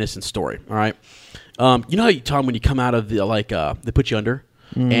more innocent story, all right? You know how, Tom, when you come out of the, they put you under,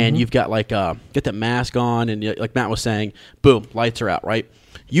 and you've got, get that mask on, and like Matt was saying, boom, lights are out, right?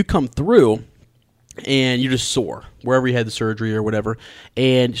 You come through, and you're just sore wherever you had the surgery or whatever.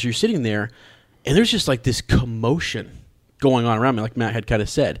 And so you're sitting there, and there's just like this commotion going on around me, like Matt had kind of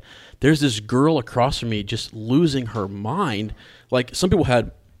said. There's this girl across from me just losing her mind. Like some people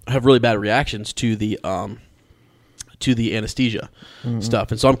have really bad reactions to the anesthesia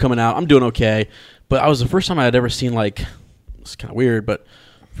stuff. And so I'm coming out, I'm doing okay. But I was the first time I had ever seen it's kind of weird, but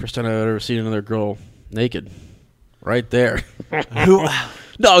first time I had ever seen another girl naked right there. Who?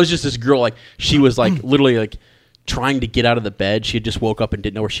 No, it was just this girl, she was, literally, trying to get out of the bed. She had just woke up and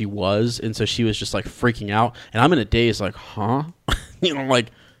didn't know where she was, and so she was just, freaking out. And I'm in a daze, huh?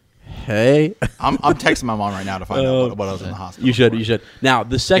 Hey. I'm texting my mom right now to find out what I was in the hospital. You should. Now,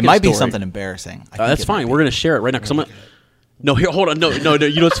 the second It might be story- something embarrassing. that's fine. We're going to share it right now. Cause no, here, hold on. No.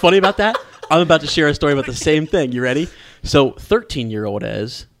 You know what's funny about that? I'm about to share a story about the same thing. You ready? So 13-year-old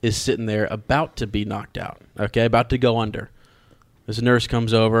Ez is sitting there about to be knocked out, okay, about to go under. This nurse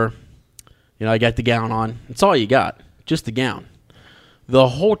comes over. I got the gown on. That's all you got, just the gown. The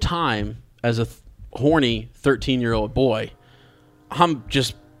whole time, as a horny 13-year-old boy, I'm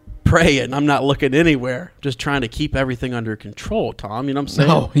just praying. I'm not looking anywhere. Just trying to keep everything under control, Tom. You know what I'm saying?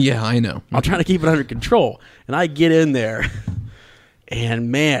 Oh, yeah, I know. I'm trying to keep it under control. And I get in there,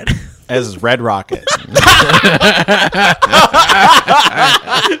 and man. As Red Rocket.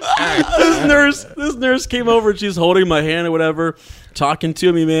 This nurse came over and she's holding my hand or whatever, talking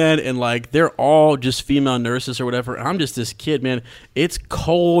to me, man, and they're all just female nurses or whatever. And I'm just this kid, man. It's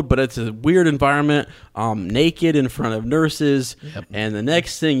cold, but it's a weird environment. I'm naked in front of nurses, and the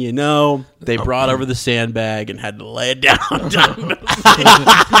next thing you know, they brought over the sandbag and had to lay it down.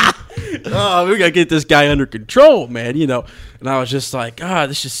 Oh, we gotta get this guy under control, man. And I was just like,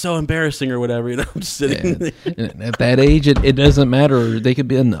 this is so embarrassing or whatever. I'm just sitting there. And at that age, it doesn't matter. They could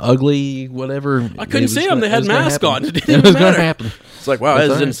be an ugly, whatever. I couldn't see them. They had masks on. It It didn't was going matter. to happen. It's like, wow, That's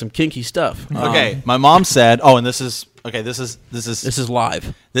this is all in right. some kinky stuff. Okay, my mom said, and this is This is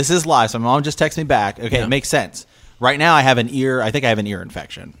live. This is live. So my mom just texted me back. Okay, Yeah. it makes sense. Right now, I think I have an ear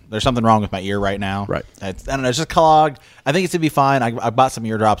infection. There's something wrong with my ear right now. Right. I don't know. It's just clogged. I think it's going to be fine. I bought some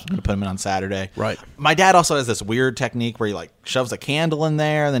eardrops. I'm going to put them in on Saturday. Right. My dad also has this weird technique where he like shoves a candle in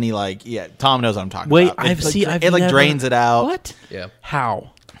there, and then he like, Tom knows what I'm talking Wait, about. I've It never- drains it out. What? Yeah. How?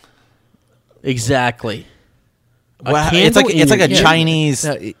 Exactly. A Well, candle in it's like your a ear? Chinese.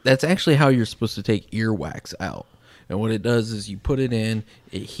 That's actually how you're supposed to take earwax out. And what it does is you put it in,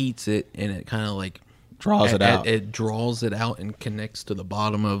 it heats it, and it kind of like Draws it out. It draws it out and connects to the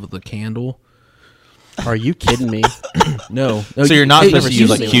bottom of the candle. Are you kidding me? No. So you're not supposed to use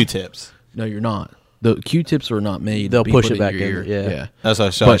like seriously. Q-tips. No, you're not. The Q-tips are not made. They'll to be push put it back your in, ear. yeah. Oh, so I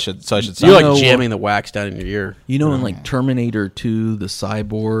But should You're stop. like know jamming the wax down in your ear. You know, in like Terminator 2, the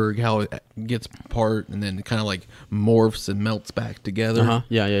cyborg, how it gets apart and then it kind of like morphs and melts back together. Uh-huh.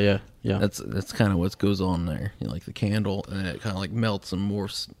 Yeah. That's kind of what goes on there. You know, like the candle, and it kind of like melts and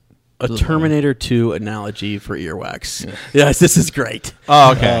morphs. A to the Terminator 2 analogy for earwax. Yes, this is great.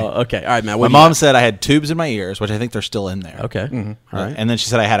 Oh, okay. Okay. All right, Matt. My What do you mom got? said I had tubes in my ears, which I think they're still in there. Okay. All right. And then she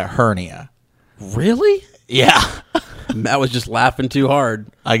said I had a hernia. Really? Yeah, Matt was just laughing too hard.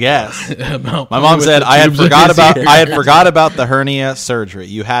 I guess. My My mom said I had forgot about the hernia surgery.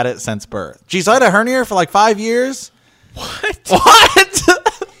 You had it since birth. Geez, I had a hernia for like 5 years. What?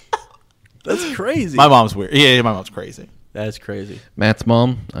 That's crazy. My mom's weird. Yeah, my mom's crazy. That's crazy. Matt's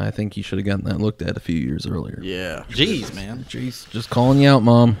mom, I think you should have gotten that looked at a few years earlier. Yeah. Jeez, man. Jeez, just calling you out,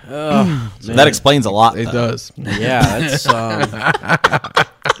 mom. So that explains a lot. It though. does. Yeah, that's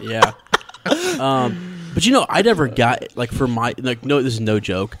yeah. But you know, I never got like for my like no, this is no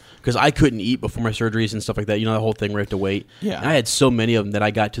joke because I couldn't eat before my surgeries and stuff like that. You know, the whole thing where I have to wait. Yeah. And I had so many of them that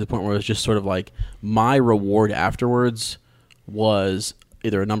I got to the point where it was just sort of like my reward afterwards was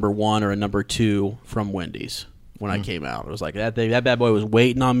either a number 1 or a number 2 from Wendy's when I came out. It was like that bad boy was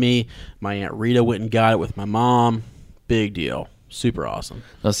waiting on me. My Aunt Rita went and got it with my mom. Big deal. Super awesome.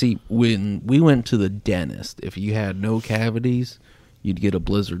 Now, see, when we went to the dentist, if you had no cavities, you'd get a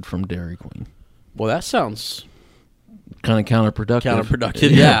Blizzard from Dairy Queen. Well, that sounds Kind of counterproductive.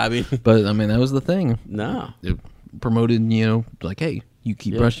 counterproductive. Yeah, I mean, But, I mean, that was the thing. no. It promoted, you know, like, hey, you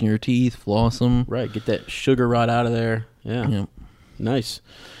keep brushing your teeth, floss them. Right, get that sugar rot out of there. Yeah. Yep. Nice.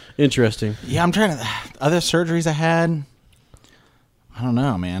 Interesting. Yeah, I'm trying to. Other surgeries I had. I don't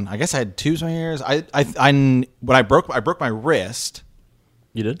know, man. I guess I had tubes in my ears. When I broke my wrist.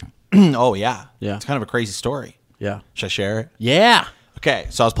 You did? Oh yeah, Yeah. It's kind of a crazy story. Yeah. Should I share it? Yeah. Okay,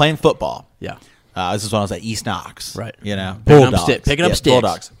 so I was playing football. Yeah. This is when I was at East Knox. Right. You know, Picking up Bulldogs. picking up Yeah, sticks.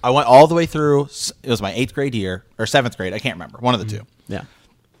 Bulldogs. I went all the way through. It was my 8th grade year or 7th grade. I can't remember. One of the two. Yeah.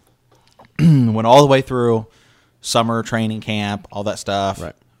 Went all the way through summer training camp, all that stuff.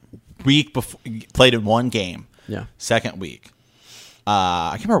 Right. Week before, played in one game. Yeah. Second week.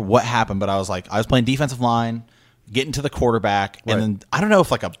 I can't remember what happened, but I was playing defensive line, getting to the quarterback, Right. and then I don't know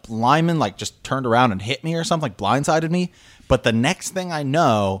if like a lineman like just turned around and hit me or something, like blindsided me. But the next thing I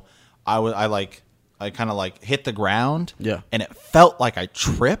know, I kind of like hit the ground. Yeah. And it felt like I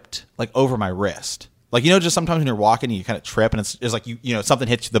tripped like over my wrist. Like, you know, just sometimes when you're walking, you kind of trip, and it's like you know something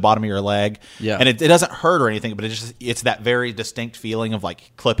hits the bottom of your leg. Yeah. And it doesn't hurt or anything, but it's that very distinct feeling of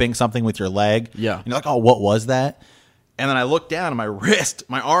like clipping something with your leg. Yeah. And you're like, oh, what was that? And then I look down, and my wrist,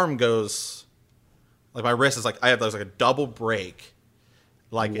 my arm goes, like my wrist is like there's like a double break.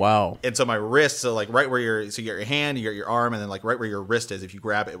 Like Wow. And so my wrist, so like right where you get your hand, you get your arm, and then like right where your wrist is, if you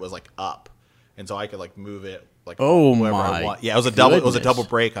grab it, it was like up, and so I could like move it like Oh, wherever my I want. Yeah, it was a double. It was a goodness. double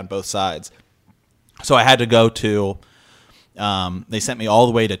break on both sides. So I had to go to. They sent me all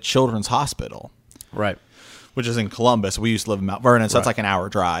the way to Children's Hospital, Right. which is in Columbus. We used to live in Mount Vernon, so that's Right. like an hour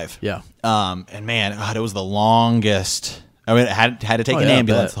drive. Yeah. And man, God, it was the longest. I mean, I had to take Oh, an yeah, I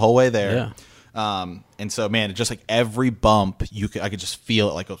ambulance bet. the whole way there. Yeah. And so, man, just like every bump, I could just feel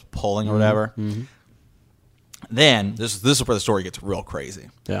it like it was pulling or whatever. Mm-hmm. Then this is where the story gets real crazy.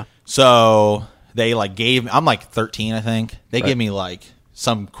 Yeah. So they like I'm like 13, I think. They Right. gave me like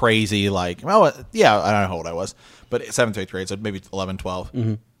some crazy like, well, yeah, I don't know how old I was, but 7th to 8th grade, so maybe 11, 12.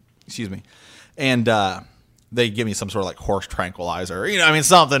 Mm-hmm. Excuse me. And they give me some sort of like horse tranquilizer, you know, I mean,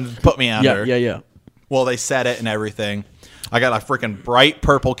 something to put me under. Yeah. Well, they said it and everything. I got a freaking bright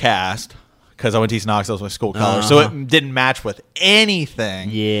purple cast because I went to East Knox. That was my school color. So it didn't match with anything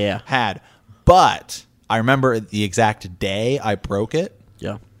Yeah. had. But I remember the exact day I broke it,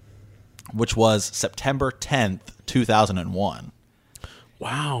 Yeah. which was September 10th, 2001.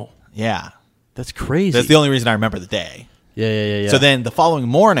 Wow. Yeah. That's crazy. That's the only reason I remember the day. Yeah. So then the following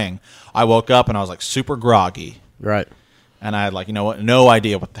morning, I woke up and I was like super groggy. Right. And I had like, you know what, no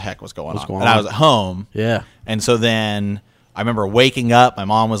idea what the heck was going on. going And I on? was at home. Yeah. And so then I remember waking up. My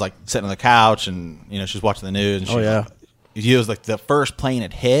mom was like sitting on the couch, and she was watching the news. And she it was like the first plane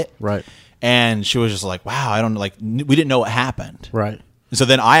had hit, Right. And she was just like, "Wow, I don't we didn't know what happened." Right. And so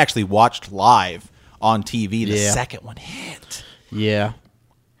then I actually watched live on TV the second one hit. Yeah.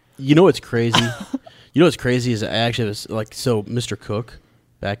 You know what's crazy? What's crazy is I actually was Mr. Cook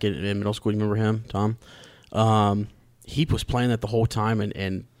back in middle school. You remember him, Tom? He was playing that the whole time,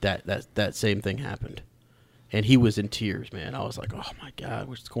 and that same thing happened, and he was in tears, man. I was like, oh my God,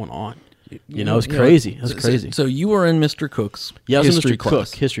 what's going on? It's crazy. It was crazy. So you were in Mr. Cook's I was history in Mr.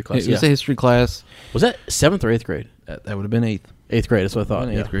 class. Cook history class. It was a history class. Was that 7th or 8th grade? That would have been 8th. 8th grade. That's what I thought.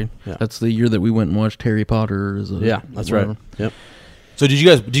 Eighth grade. Yeah. That's the year that we went and watched Harry Potter. That's right. Yep. So did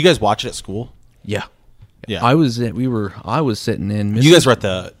you guys watch it at school? Yeah. Yeah. I was sitting in. You guys were at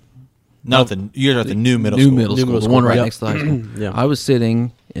the new middle school. New middle school, the one right next to the high school. Yeah. I was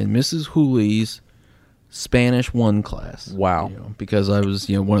sitting in Mrs. Hooley's Spanish 1 class. Wow. Because I was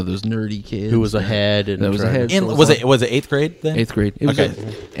one of those nerdy kids Who was ahead and that was tried to- ahead. Was it 8th grade then? 8th grade. It was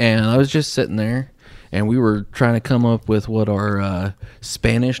and I was just sitting there, and we were trying to come up with what our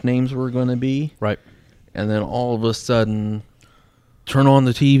Spanish names were going to be. Right. And then all of a sudden, turn on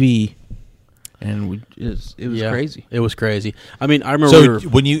the TV, and it was crazy. It was crazy. I mean, I remember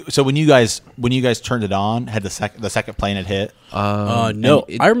when you guys turned it on, had the second plane had hit. No,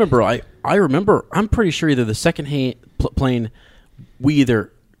 I remember. I remember. I'm pretty sure either the second plane,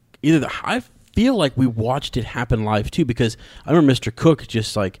 I feel like we watched it happen live too, because I remember Mr. Cook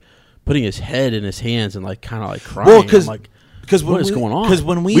just like putting his head in his hands and like kind of like crying. Well, because what is going on? Because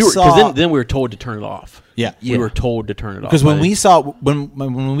when we saw, then we were told to turn it off. Yeah, we were told to turn it off. Because when we saw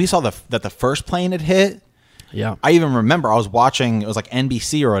that the first plane had hit. Yeah, I even remember I was watching. It was like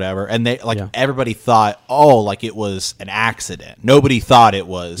NBC or whatever, and they everybody thought, it was an accident. Nobody thought it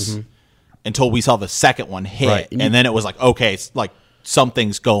was until we saw the second one hit, Right. and then it was like, okay, it's like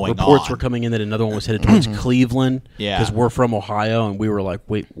something's going on. Reports were coming in that another one was headed towards Cleveland. Yeah, because we're from Ohio, and we were like,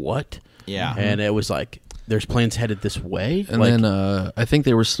 wait, what? Yeah, and it was like, there's planes headed this way. And then I think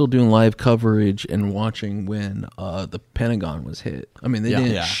they were still doing live coverage and watching when the Pentagon was hit. I mean, they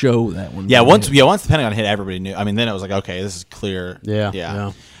didn't show that one. Yeah, once the Pentagon hit, everybody knew. I mean, then it was like, okay, this is clear.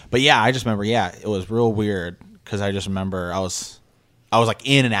 Yeah. But yeah, I just remember. Yeah, it was real weird because I just remember I was like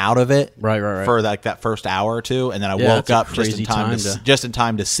in and out of it. Right. For like that first hour or two, and then I woke up just in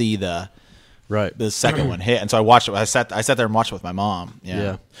time to see the second one hit. And so I watched it. I sat there and watched it with my mom.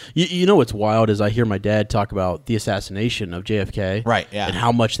 Yeah. You know what's wild is I hear my dad talk about the assassination of JFK. Right, yeah. And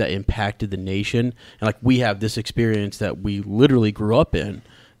how much that impacted the nation. And like we have this experience that we literally grew up in,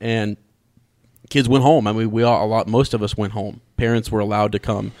 and kids went home. I mean, most of us went home. Parents were allowed to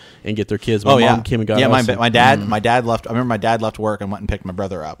come and get their kids. My mom came and got us. My dad left. I remember my dad left work and went and picked my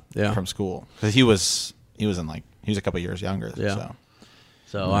brother up from school because he was a couple years younger. Yeah.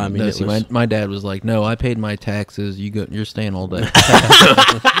 So I mean, my dad was like, "No, I paid my taxes. You're staying all day."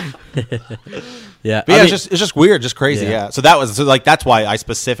 Yeah, but it's just weird, just crazy. Yeah. So that's why I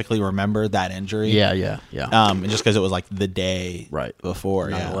specifically remember that injury. Yeah. And just because it was like the day before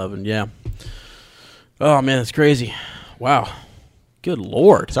 9/11. Yeah. Oh man, that's crazy. Wow. Good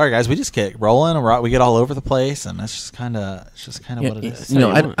Lord. Sorry guys, we just get rolling and we get all over the place, and that's just kind of what it is.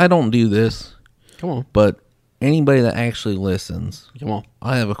 I don't do this. Come on, but anybody that actually listens, come on.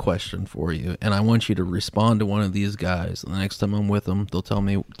 I have a question for you, and I want you to respond to one of these guys. And the next time I'm with them, they'll tell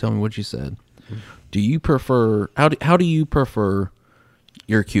me what you said. Do you prefer? How do you prefer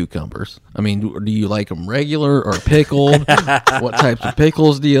your cucumbers? I mean, do you like them regular or pickled? What types of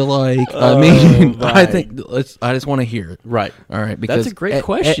pickles do you like? I mean, I think I just want to hear it. Right. All right. Because that's a great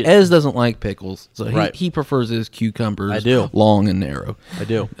question. Ez doesn't like pickles, so he prefers his cucumbers. I do. Long and narrow. I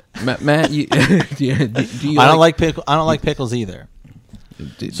do. Matt, you, do you I don't like pickles either.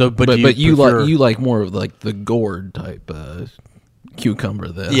 So, but you like more of like the gourd type cucumber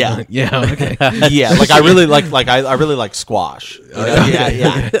then. Yeah. Yeah. Okay. Yeah. Like I really like squash.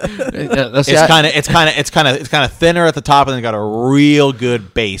 Yeah. It's kind of thinner at the top, and then got a real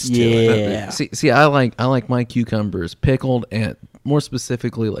good base to it. See, I like my cucumbers pickled, and more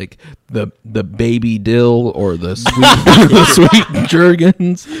specifically like the baby dill or the sweet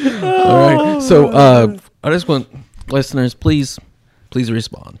Jergens. All right. So I just want listeners, please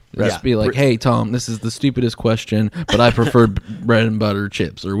respond. Just be like, hey, Tom, this is the stupidest question, but I prefer bread and butter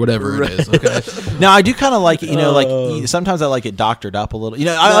chips or whatever it is. Okay. Now, I do kind of like it, like sometimes I like it doctored up a little.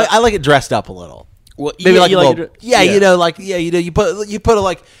 I like it dressed up a little. Well, maybe you put a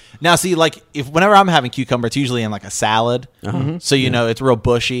like. Now, see, like whenever I'm having cucumber, it's usually in like a salad. So it's real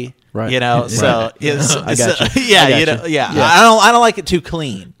bushy. Right. You know, so it's, I gotcha. yeah, I you gotcha. know, yeah. I don't like it too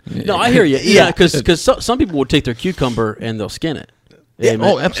clean. No, I hear you. Yeah, because some people will take their cucumber and they'll skin it. Yeah, And-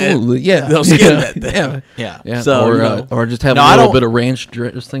 oh, absolutely. Yeah, they'll skin that thing. Yeah, Yeah. So, or, you know. or just have No, a I little don't- bit of ranch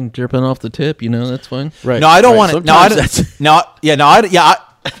thing dripping off the tip. You know, that's fine. Right. No, I don't right. want it. No, I Sometimes don't. that's- No, yeah, no, I, yeah,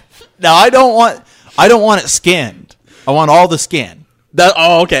 no, I don't want. I don't want it skinned. I want all the skin. That,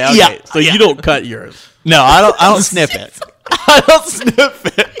 oh, okay. Okay. Yeah, So yeah. you don't cut yours. No, I don't. I don't snip it. I don't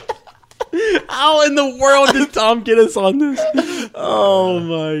snip it. How in the world did Tom get us on this? Oh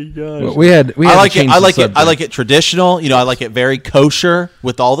my gosh. Well, we had I like to it. change I the like it. I subject. like it traditional. You know, I like it very kosher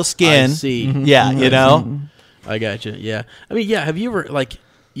with all the skin. I see. Yeah, you know. I got you. Yeah. I mean, yeah. Have you ever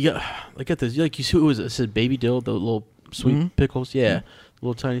look at this? Like you see, who was it? It said baby dill, the little sweet pickles. Yeah,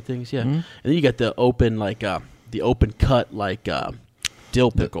 little tiny things. Yeah. And then you got the open the open cut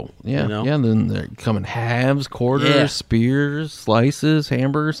dill pickle. Yeah, You know? yeah. Then they come in halves, quarters, Yeah. spears, slices,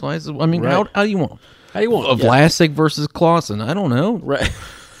 hamburger slices. I mean, Right. how do you want? How you want? A Vlasic versus Clausen? I don't know. Right.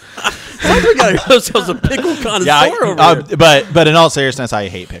 We got ourselves a pickle connoisseur Yeah, over here. but in all seriousness, I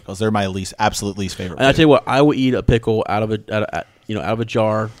hate pickles. They're my absolute least favorite. And I tell you what, I will eat a pickle out of a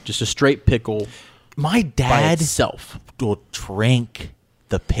jar, just a straight pickle My by dad itself. will drink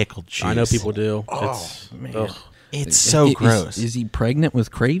the pickle juice. I know people do. Oh, Ugh. It's so Is- gross. Is he pregnant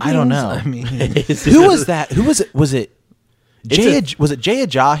with cravings? I don't know. I mean, Who was that? Who was it? Was it Jay? It's Was it Jay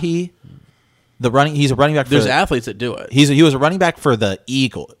Ajayi? He's a running back. There's for athletes that do it. He was a running back for the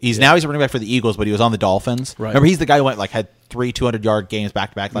Eagles. Now he's a running back for the Eagles, but he was on the Dolphins. Right. Remember, he's the guy who had 3 200-yard games back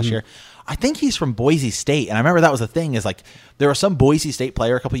to back last year. I think he's from Boise State, and I remember that was the thing is there was some Boise State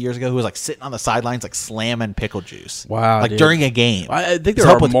player a couple years ago who was sitting on the sidelines slamming pickle juice. Wow, dude. during a game. I think Does there it are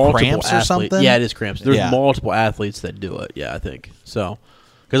help with multiple cramps athletes. or something. Yeah, it is cramps. There's Yeah. multiple athletes that do it. Yeah, I think so.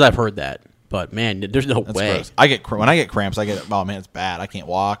 Because I've heard that, but man, there's no That's way. gross. When I get cramps, I get oh man, it's bad. I can't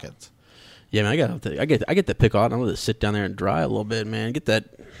walk. Yeah, man, I get the pickle out. And I'm gonna sit down there and dry a little bit, man. Get that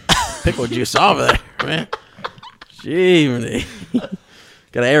pickle juice off of there, man. Gee,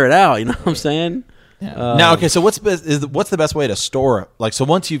 gotta air it out. You know what I'm saying? Now, okay, so what's the best way to store it? So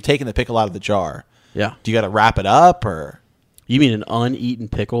once you've taken the pickle out of the jar, Yeah. do you got to wrap it up or? You mean an uneaten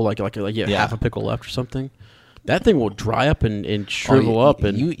pickle, like you have Yeah. half a pickle left or something? That thing will dry up and shrivel up,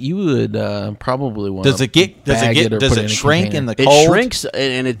 and you would probably want. Does it shrink in the it cold? shrinks,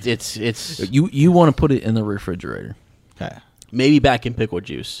 and it's You want to put it in the refrigerator. Okay. maybe back in pickle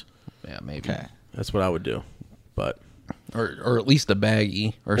juice. Yeah, maybe. Okay. That's what I would do, but Or at least a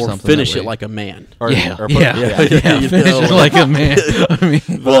baggie or, or something. finish that it way. like a man. Or, Yeah, or put- yeah, You finish know. it like a man. I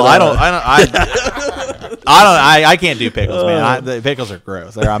mean, Well, I can't do pickles, man. The pickles are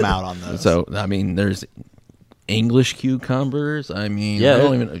gross. I'm out on those. so I mean, there's English cucumbers. I mean, Yeah. I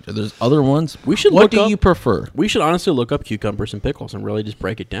don't even. There's other ones. We should What look do up- you prefer? We should honestly look up cucumbers and pickles and really just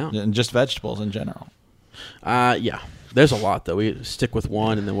break it down. And just vegetables in general. Yeah, there's a lot though. We stick with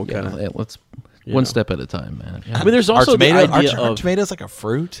one and then we'll Yeah, kind of. let's you one know. step at a time, man. I mean, there's also the idea are of. tomatoes like a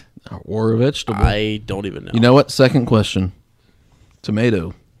fruit? Or a vegetable. I don't even know. You know what? Second question: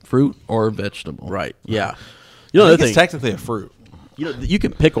 tomato, fruit or vegetable? right? Yeah. You know I the think other it's thing. technically a fruit. You know you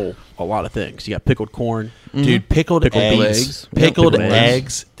can pickle a lot of things. You got pickled corn. Dude, pickled, Pickled eggs. eggs. Pickled Yeah, pickled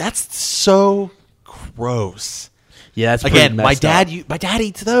eggs. That's so gross. Yeah, it's Again, my messed dad up. my dad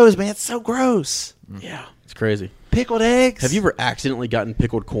eats those, man. It's so gross. Yeah, it's crazy. Pickled eggs. Have you ever accidentally gotten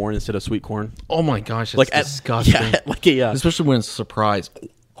pickled corn instead of sweet corn? Oh my gosh, it's Like at- disgusting. Yeah, like a. Especially when it's a surprise.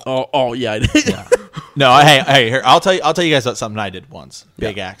 Oh yeah. No, hey, here I'll tell you guys about something I did once.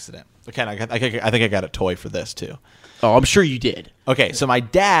 Big accident. Okay, I think I got a toy for this too. Oh, I'm sure you did. Okay, so my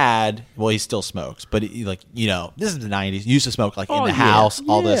dad, well, he still smokes, but he, this is the '90s. He used to smoke in Oh, the yeah. house,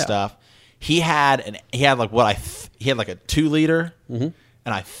 all this Yeah. stuff. He had like a 2 liter, and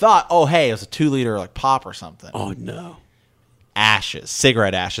I thought, oh hey, it was a 2 liter pop or something. Oh no.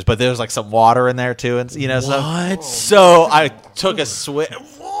 Cigarette ashes, but there was some water in there too, and What? So I took a swig.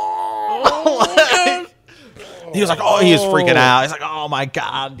 He was like, oh, he was freaking out. He's like, oh my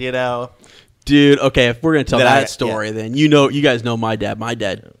god, Dude, okay, if we're gonna tell Then that I- story, yeah. then you guys know my dad. My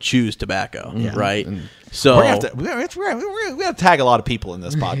dad chews tobacco, right? So We're gonna have to tag a lot of people in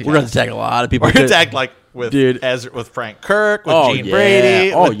this podcast. we're gonna tag a lot of people. We're gonna tag with Dude. with Frank Kirk, with Oh, Gene yeah.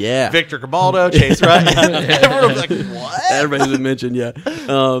 Brady, Oh, with yeah. Victor Grimaldo, Chase Wright. Everyone was like, "What?" Everybody's been mentioned, yeah.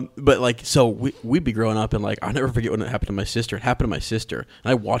 But so we'd be growing up, and I'll never forget when it happened to my sister. It happened to my sister,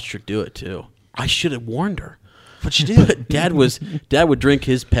 and I watched her do it too. I should have warned her. What you do? But Dad would drink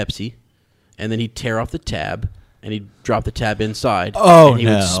his Pepsi, and then he'd tear off the tab, and he'd drop the tab inside. Oh, and he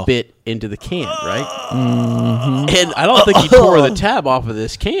would no. spit into the can, right? And I don't think he tore the tab off of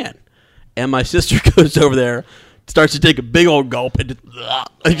this can. And my sister goes over there starts to take a big old gulp and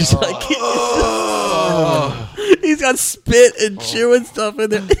just like he's got spit and chewing stuff in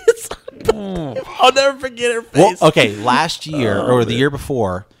there. It's I'll never forget her Well, face. okay, last year or the year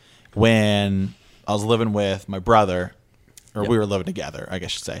before, when I was living with my brother, or we were living together, I guess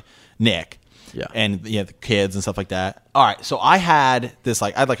I should say, Nick. Yeah. And the kids and stuff like that. All right, so I had this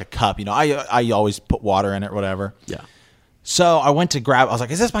I had like a cup, I always put water in it or whatever. Yeah. So I went to grab, I was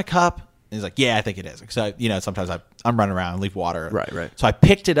like, is this my cup? And he's like, yeah, I think it is. So, sometimes I'm running around and leave water. Right. So I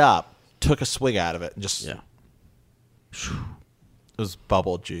picked it up, took a swig out of it, and just, Yeah. it was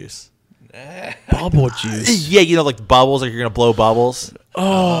bubble juice. Bubble juice. Yeah, like bubbles, like you're going to blow bubbles.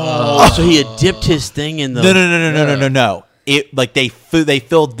 Oh, so he had dipped his thing in the. No. It like they filled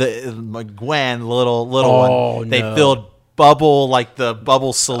the Gwen little one. They filled bubble like the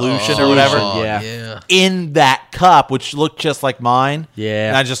bubble solution or whatever. Yeah. In that cup, which looked just like mine. Yeah.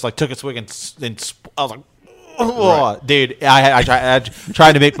 And I just like took a swig and I was like, oh, dude, I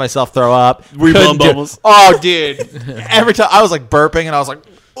tried to make myself throw up. Were you blowing bubbles? Oh, dude. Every time I was like burping and I was like,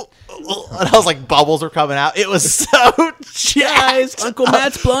 and I was like, bubbles were coming out. It was so jazzed. Uncle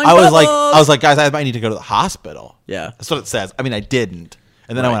Matt's blowing I was bubbles. like, guys, I might need to go to the hospital. Yeah. That's what it says. I mean, I didn't.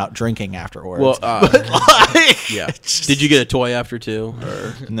 And then I went out drinking afterwards. Well, but like, yeah. Did you get a toy after too?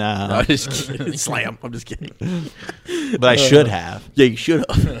 Or? No. I'm just kidding. Slam. I'm just kidding. But I should have. Yeah, you should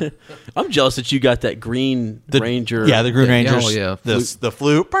have. I'm jealous that you got that Green Ranger. Yeah, the Green Rangers. Oh, yeah. The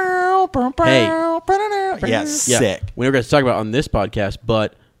flute. Hey. Yeah, Yeah. sick. We never got to talk about it on this podcast,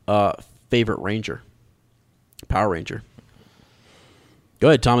 but favorite Ranger. Power Ranger. Go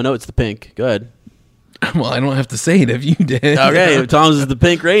ahead, Tom. I know it's the pink. Go ahead. Well, I don't have to say it if you did. Okay, Tom's is the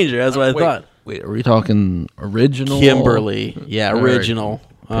Pink Ranger. That's what I thought. Wait, are we talking original? Kimberly. Yeah, All right. original.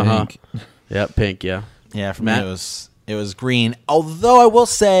 Uh-huh. Pink. Yeah, pink, yeah. Yeah, for Matt? me it was green. Although I will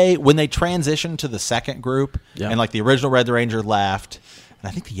say when they transitioned to the second group and like the original Red Ranger left, and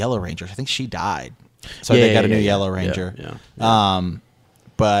I think the Yellow Ranger, I think she died. So they got a new Yellow Ranger. Yeah.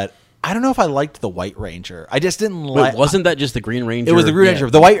 But I don't know if I liked the White Ranger. I just didn't like. Wait, wasn't that just the Green Ranger? It was the Green Yeah. Ranger.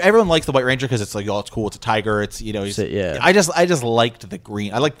 The White. Everyone likes the White Ranger because it's like, oh, it's cool. It's a tiger. It's he's, Yeah. I just liked the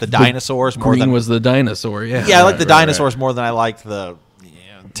green. I liked the dinosaurs more Green than was the dinosaur, yeah. I liked the dinosaurs more than I liked the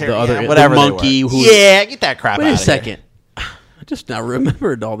other- whatever the they monkey were. who- Yeah, get that crap out. Wait a of second. I just now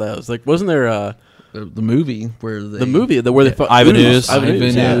remembered all that. I was like, wasn't there The movie where they... the movie where they fought Ivan Ooze? Ooze. Ivan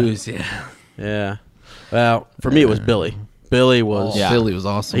Ooze, yeah. Ooze, yeah. Yeah. Well, for me it was Billy. Billy was. Yeah. Billy was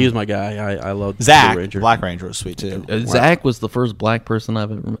awesome. He was my guy. I loved Here. Zach, Blue Ranger. Black Ranger was sweet too. Zach was the first black person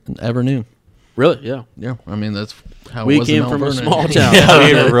I've ever knew. Really? Yeah. Yeah, I mean, that's how We it was in came from a Mount small Vernon. town. Yeah,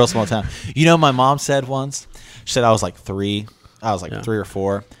 we were a real small town. You know, my mom said once. She said I was like 3. I was like 3 or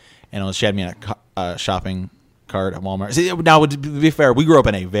 4, and she had me in a shopping cart at Walmart. See, now, to be fair, we grew up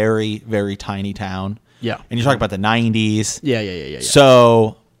in a very, very tiny town. Yeah. And you're talking about the 90s. Yeah.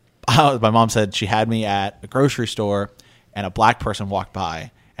 So, my mom said she had me at a grocery store, and a black person walked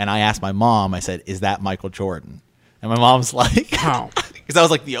by, and I asked my mom. I said, "Is that Michael Jordan?" And my mom's like, How? Because I was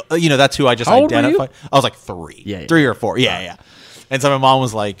like, that's who I just How old were you? identified. I was like 3. Yeah. 3 or 4. Yeah. And so my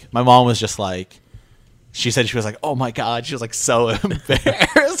mom was just like, she said she was like, oh my God. She was like so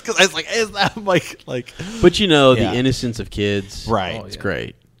embarrassed because I was like, is that Mike? Like, But Yeah. the innocence of kids. Right. It's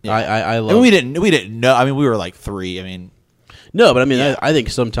great. Yeah. I love. and we didn't know. I mean, we were like 3. I mean, No, but I mean, Yeah. I think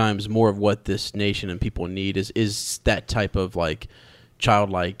sometimes more of what this nation and people need is that type of like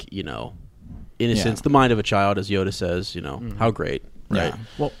childlike, innocence, Yeah. the mind of a child, as Yoda says. How great, right? Yeah.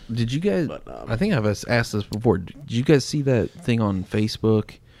 Well, did you guys? But, I think I've asked this before. Did you guys see that thing on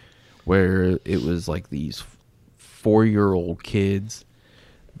Facebook where it was like these 4-year-old kids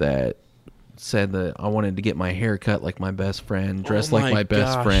that said that I wanted to get my hair cut like my best friend, dressed like my my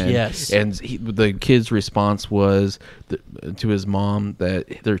best gosh, friend. yes. And the kid's response was to his mom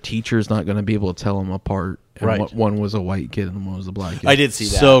that their teacher's not going to be able to tell them apart. And Right. one was a white kid and one was a black kid. I did see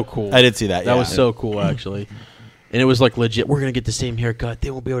that. So cool. I did see that. That yeah. was so cool, actually. And it was like legit. We're gonna get the same haircut.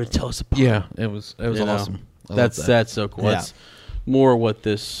 They won't be able to tell us apart. Yeah, it was You know? awesome. I loved that. That's so cool. Yeah. That's more what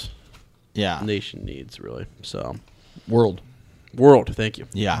this Yeah. nation needs, really. So, world. thank you.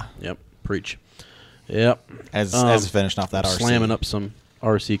 Yeah. Yep, preach. Yep. As finishing off that RC. slamming up some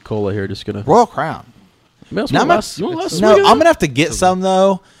RC cola here. Just gonna. Royal Crown. You want Now, less? You want less? No, I'm gonna have to get some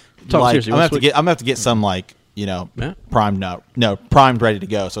though. Tom, Like, seriously, I'm what's gonna have to get some like Yeah. primed. No, primed, ready to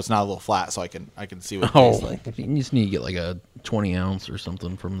go. So it's not a little flat, so I can see what it Oh. tastes like. You just need to get like a 20 ounce or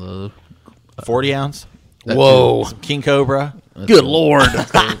something from the. 40 ounce. that Whoa. Some King Cobra. Good Lord.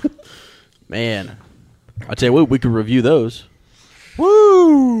 Man. I tell you what, we could review those.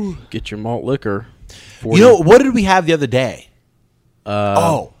 Woo! Get your malt liquor. You know what did we have the other day?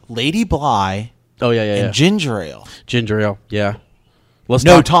 Lady Bly Oh yeah, and ginger ale. Ginger ale. Yeah. Let's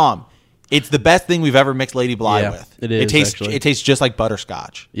No, talk. Tom. It's the best thing we've ever mixed Lady Bly Yeah, with. it is, actually. It tastes just like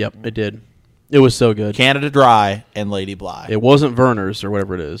butterscotch. Yep, it did. It was so good. Canada Dry and Lady Bly. It wasn't Verner's or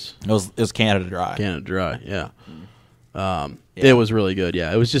whatever it is. It was Canada Dry. Canada Dry. Yeah. Yeah. It was really good.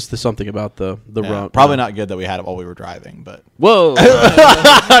 Yeah, it was just something about the Yeah, rum. probably not good that we had it while we were driving, but Whoa!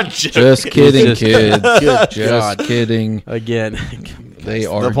 Just kidding, Just- kids. Good Just God. kidding. Again, They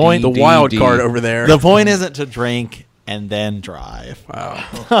are the point- the DDD. wild card over there. the point isn't to drink and then drive.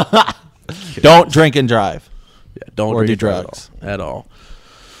 Wow. Don't drink and drive. Yeah, don't Or drink do and drive drugs. at all.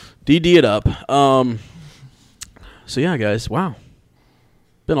 DD it up. So yeah, guys. Wow.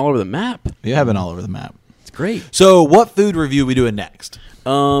 Been all over the map. You have been all over the map. It's great. So, what food review are we doing next?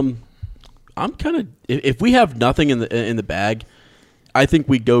 I'm kind of if we have nothing in the bag, I think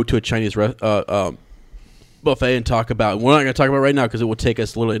we go to a Chinese buffet and talk about. We're not going to talk about it right now because it will take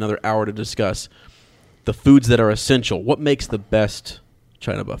us literally another hour to discuss the foods that are essential. What makes the best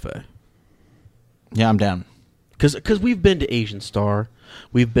China buffet? Yeah, I'm down. Because we've been to Asian Star,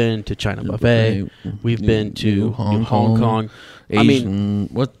 we've been to China Buffet, we've been to Hong Kong. I mean, Asian,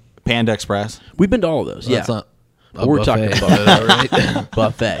 what? Panda Express. we've been to all of those. That's yeah, not But we're talking buffet, about all right?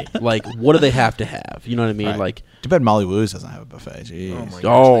 buffet. Like, what do they have to have? You know what I mean? Right. Like, Too bad Molly Woo's doesn't have a buffet. Jeez. Oh my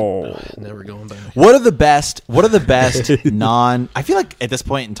oh, gosh, never going back. What are the best non I feel like at this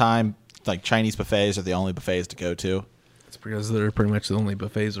point in time, like Chinese buffets are the only buffets to go to. It's because they're pretty much the only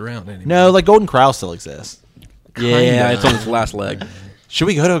buffets around anymore. No, like Golden Corral still exists. yeah, it's on its last leg. Should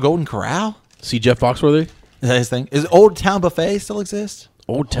we go to a Golden Corral? See Jeff Foxworthy? Is that his thing? Is Old Town Buffet still exist?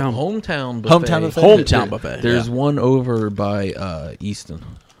 Old Town. Hometown buffet. Hometown buffet? Hometown buffet, There's yeah. one over by Easton.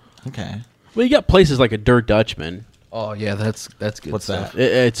 Okay. Well, you got places like a Der Dutchman. Oh yeah, that's good. What's stuff. that?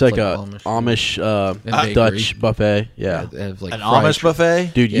 It's like like a Amish Amish And bakery. Dutch buffet. Yeah. They have like An fried Amish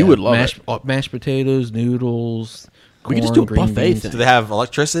buffet? Dude, Yeah, you would love mashed, it. Mashed potatoes, noodles. We could just corn, do a green buffet beans. thing. Do they have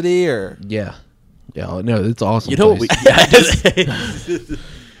electricity or? Yeah, no, it's awesome. You know what we? place.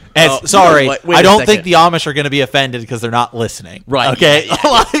 Sorry, wait a I don't second. think the Amish are going to be offended because they're not listening. Right. Okay.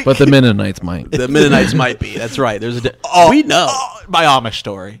 Like- But the Mennonites might. The Mennonites might be. That's right. There's a. Oh, we know my Amish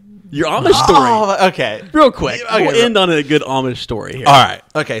story. your Amish story. Oh, okay. Real quick, Okay, we'll real- end on a good Amish story here. All right.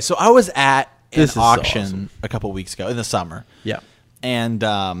 Okay. So I was at This is an so auction awesome. a couple weeks ago in the summer. Yeah. And it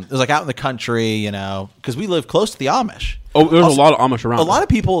was like out in the country, you know, because we live close to the Amish. Oh, there's Also, a lot of Amish around. A lot of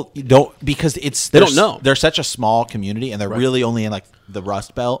people don't because They don't know. They're such a small community, and they're really only in like the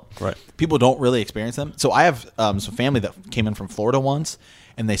Rust Belt. Right. People don't really experience them. So I have some family that came in from Florida once,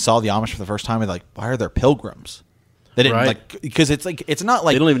 and they saw the Amish for the first time. And they're like, "Why are there pilgrims?" They didn't Right. like because it's like it's not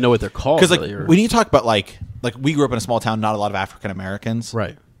like They don't even know what they're called. because like really, or- when you talk about like we grew up in a small town, not a lot of African Americans.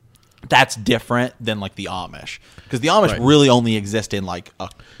 right. That's different than like the Amish because the Amish Right. really only exist in like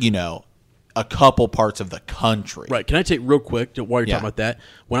a couple parts of the country. Right. Can I take real quick while you're Yeah. talking about that?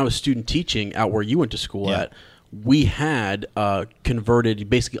 When I was student teaching out where you went to school Yeah. at, we had converted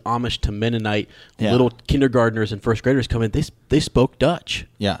basically Amish to Mennonite Yeah. little kindergartners and first graders come in. They spoke Dutch.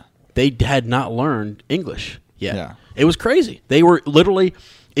 Yeah. They had not learned English yet. Yeah. It was crazy. They were literally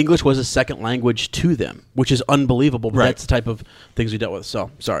English was a second language to them, which is unbelievable. But Right. that's the type of things we dealt with.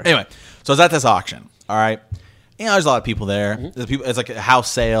 So sorry. Anyway, so I was at this auction. All right. You know, there's a lot of people there. Mm-hmm. There's people, it's like a house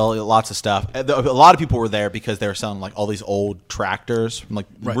sale, lots of stuff. A lot of people were there because they were selling like all these old tractors from like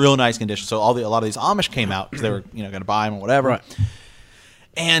Right. real nice condition. So a lot of these Amish came out because they were going to buy them or whatever. Right.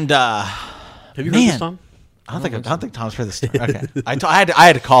 And Have you heard man, this, Tom? I don't think Tom's heard this story. Okay, I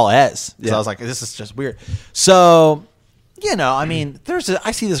had to call Ez because I was like, this is just weird. So, you know, I mean,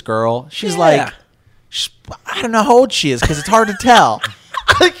 I see this girl. She's Yeah. like, I don't know how old she is because it's hard to tell.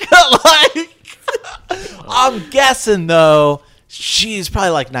 I'm guessing though, she's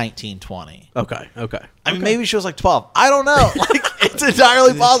probably like 19, 20. Okay. Okay. I mean, maybe she was like 12. I don't know. Like, it's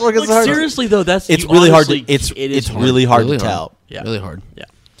entirely possible. Because Like, seriously though, that's it's you really hard to honestly- it is it's really hard to Really tell. Yeah. Really hard. Yeah.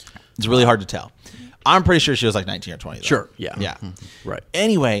 It's really hard to tell. I'm pretty sure she was like 19 or 20. Though. Sure. Yeah. Yeah. Right.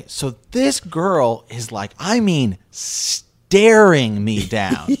 Anyway, so this girl is like, I mean, staring me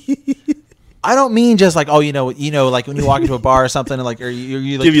down. I don't mean just like, oh, you know, like when you walk into a bar or something, and like, or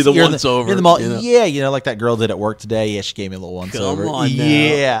you like, Give you the you're in once over, you're in the mall. you know? Yeah, you know, like that girl did at work today. Yeah, she gave me a little once Come over. on now.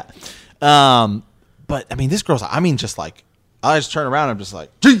 Yeah. But I mean, this girl's. I mean, just like, I just turn around. And I'm just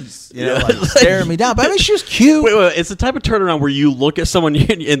like, jeez, you know, like staring me down. But I mean, she was cute. Wait, it's the type of turnaround where you look at someone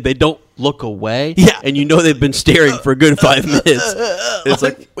and they don't look away. Yeah. And you know they've been staring for a good 5 minutes. It's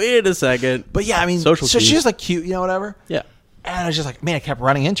like, wait a second. But yeah, I mean, Social so cues. she's like cute, you know, whatever. Yeah. And I was just like, man, I kept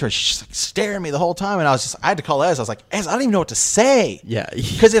running into her. She's just like staring at me the whole time. And I had to call Ez. I was like, Ez, I don't even know what to say. Yeah.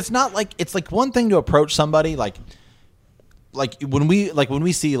 Because it's not like, it's like one thing to approach somebody like when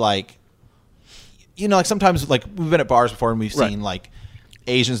we see like, like sometimes like we've been at bars before and we've Right. seen like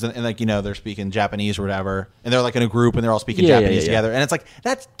Asians and like they're speaking Japanese or whatever, and they're like in a group and they're all speaking Yeah, Japanese yeah. together, and it's like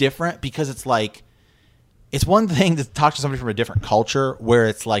that's different because it's like it's one thing to talk to somebody from a different culture where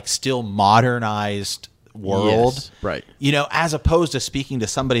it's like still modernized world, Yes, right. as opposed to speaking to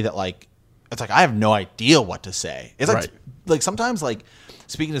somebody that like it's like I have no idea what to say. It's like Right. like sometimes like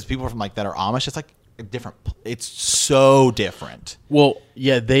speaking to people from like that are Amish, it's like a different. It's so different. Well,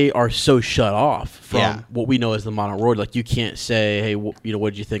 yeah, they are so shut off from Yeah. what we know as the modern world. Like, you can't say, hey, what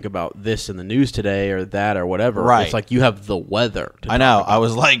did you think about this in the news today or that or whatever. Right. It's like you have the weather. To I know. I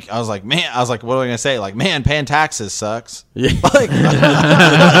was like, man. I was like, what am I gonna say? Like, man, paying taxes sucks. Yeah. Like,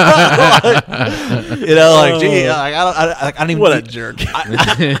 gee, like, I don't even. What a jerk.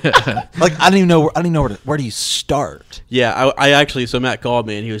 I don't even know. I don't even know where do you start. Yeah, I actually, so Matt called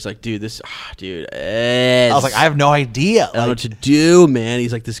me and he was like, dude, I was like, I have no idea. I don't know Like, what to do, man.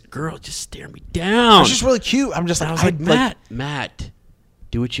 He's like, this girl just staring me down. she's really cute. I'm just And like, I was like, Matt,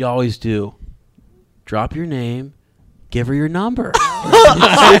 do what you always do. Drop your name, give her your number.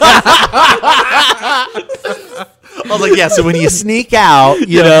 I was like, yeah. So when you sneak out, and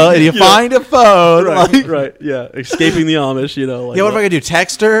you find a phone, like, right, yeah. Escaping the Amish, like yeah, what am I gonna do?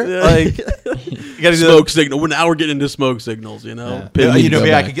 Text her? Like, you gotta do smoke signal. Well, now we're getting into smoke signals, Yeah. Pin-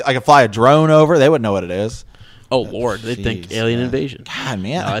 Maybe I could fly a drone over. They wouldn't know what it is. Oh Lord, they think Jeez, alien yeah. invasion. God,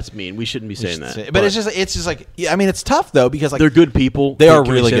 man. No, that's mean. We shouldn't be saying that. But it's just like, yeah, I mean, it's tough though because like they're good people. They are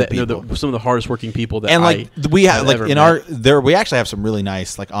Can we really say good that? They're people. some of the hardest working people that and like we have like ever in met. we actually have some really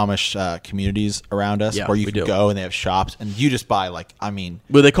nice like Amish communities around us Yeah, where you we can do. go and they have shops and you just buy like I mean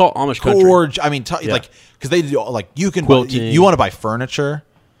Well, they call it Amish country. gorge. I mean Yeah. like because they do like you can Quilting. you want to buy furniture.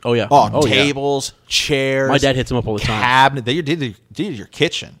 Oh yeah. Oh, yeah. tables, chairs. My dad hits them up all the time. Cabinet. They did your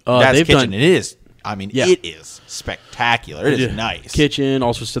kitchen. They've Dad's kitchen. done- It is. I mean, Yeah. it is spectacular. It is Yeah. nice. Kitchen.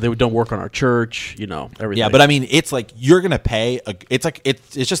 Also, so they don't work on our church. Everything. Yeah, but I mean, it's like you're gonna pay. It's like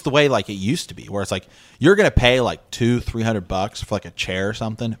it's just the way like it used to be, where it's like you're gonna pay like $200-300 for like a chair or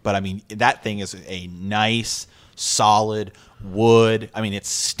something. But I mean, that thing is a nice, solid wood. I mean, it's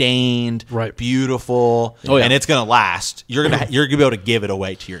stained, Right. beautiful, Oh, yeah. and it's gonna last. You're gonna be able to give it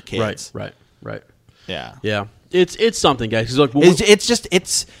away to your kids. Right. Yeah. Yeah. It's something, guys. 'Cause, like,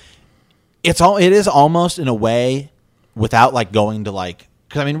 It is almost in a way without like going to like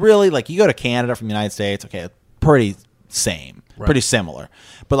because I mean really like you go to Canada from the United States, okay, pretty same, Right. pretty similar,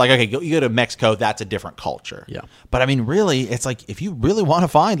 but like okay, you go to Mexico, that's a different culture. Yeah. But I mean really, it's like if you really want to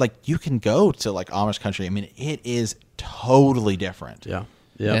find like you can go to like Amish country. I mean it is totally different. yeah.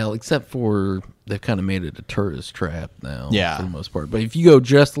 Yeah, except for they've kind of made it a tourist trap now. Yeah. for the most part. But if you go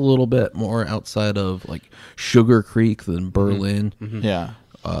just a little bit more outside of like Sugar Creek than Berlin, Yeah.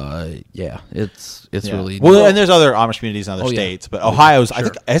 yeah, it's Yeah. really well, and there's other Amish communities in other Oh, yeah. states, but Ohio's Sure.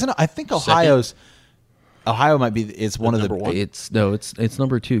 I think Ohio might be is one of the number one. it's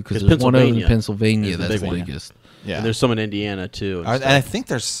number 2 because Because there's one in Pennsylvania Pennsylvania is the that's big the one. biggest. yeah. And there's some in Indiana too. And I think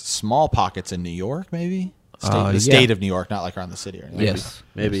there's small pockets in New York, maybe the yeah. state of New York, not like around the city or anything. Yes,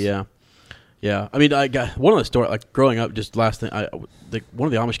 Maybe, yes. yeah. I mean, I got one of the stories. Like growing up, just last thing, one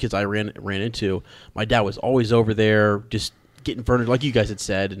of the Amish kids I ran into. My dad was always over there, just getting furniture, like you guys had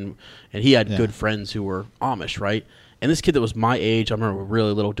said, and he had Yeah. good friends who were Amish, right? And this kid that was my age, I remember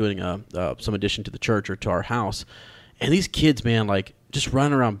really little, doing some addition to the church or to our house, and these kids, man, like just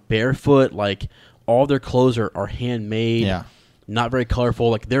running around barefoot, like all their clothes are handmade. Yeah. Not very colorful.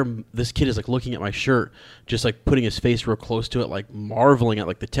 Like this kid is like looking at my shirt, just like putting his face real close to it, like marveling at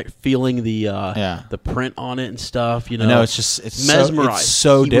like feeling the print on it and stuff. No, it's just it's mesmerized.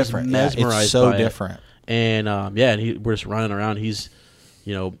 So He was different. Yeah, mesmerized it's so by it. different. And and we're just running around. He's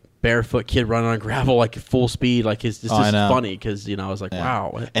barefoot kid running on gravel like full speed. Like it's just I know. funny because I was like,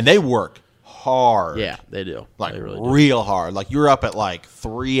 wow. And they work hard. Yeah, they do. like they really do. real hard. Like you're up at like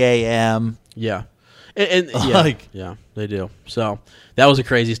 3 a.m. Yeah. And yeah, Like- yeah, they do. So that was a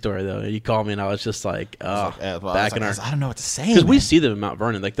crazy story, though. You called me, and I was just like, back in our. I don't know what to say Because we man. see them in Mount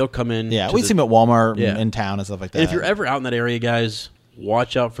Vernon. Like they'll come in. Yeah, to we the- see them at Walmart Yeah. in town and stuff like that. And if you're ever out in that area, guys,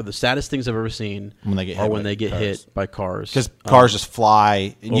 watch out for the saddest things I've ever seen. When they get or hit when by they get cars. hit by cars. because cars just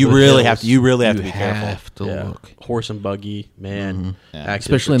fly, and you over the really hills. have to. You really have to You be careful. have to yeah, look, horse and buggy, man. Yeah. Accidents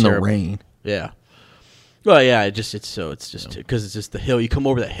especially are in the terrible. rain. Yeah. Well, yeah, it's just because it's just the hill. You come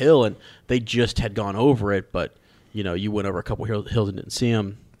over that hill, and they just had gone over it, but you went over a couple hills and didn't see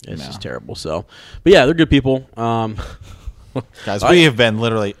them. It's No. just terrible. So, but yeah, they're good people. Guys, we have been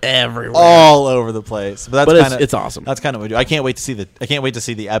literally Everywhere. all over the place. But it's awesome. That's kind of what we do. I can't wait to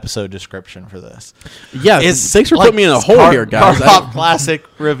see the episode description for this. Yeah, thanks for putting me in a hole here, guys. Car Hop Classic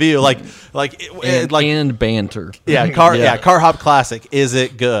review, and banter. yeah, Car Hop Classic. Is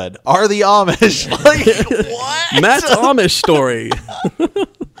it good? Are the Amish what? Matt's Amish story.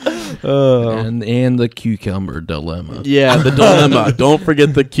 And the cucumber dilemma. Yeah, the dilemma. Don't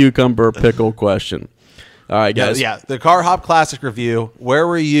forget the cucumber pickle question. All right, guys. Yeah, the Car Hop Classic review. Where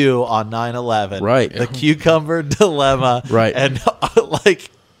were you on 9/11? Right. The cucumber dilemma. Right. And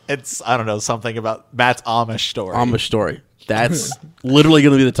it's I don't know, something about Matt's Amish story. Amish story. That's literally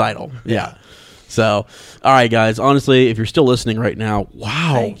going to be the title. Yeah. So, all right, guys. Honestly, if you're still listening right now,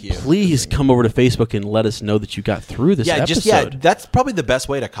 wow, Thank you. please come over to Facebook and let us know that you got through this episode. That's probably the best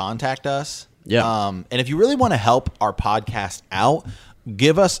way to contact us. Yeah. And if you really want to help our podcast out,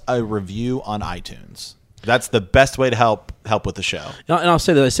 give us a review on iTunes. That's the best way to help with the show. And I'll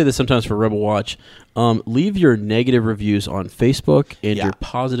say that I say this sometimes for Rebel Watch. Leave your negative reviews on Facebook and your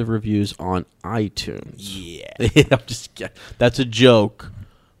positive reviews on iTunes. Yeah. I'm just kidding. That's a joke,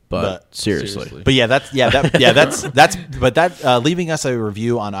 but seriously. But leaving us a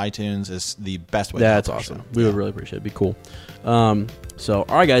review on iTunes is the best way. That's to help awesome. We would really appreciate it. It'd be cool. So,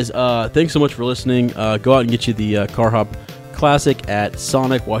 all right, guys. Thanks so much for listening. Go out and get you the Car Hop Classic at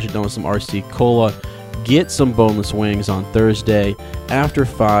Sonic. Wash it down with some RC Cola. Get some boneless wings on Thursday after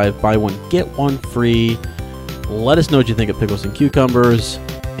 5. Buy one, get one free. Let us know what you think of pickles and cucumbers.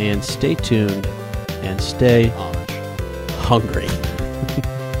 And stay tuned and stay hungry.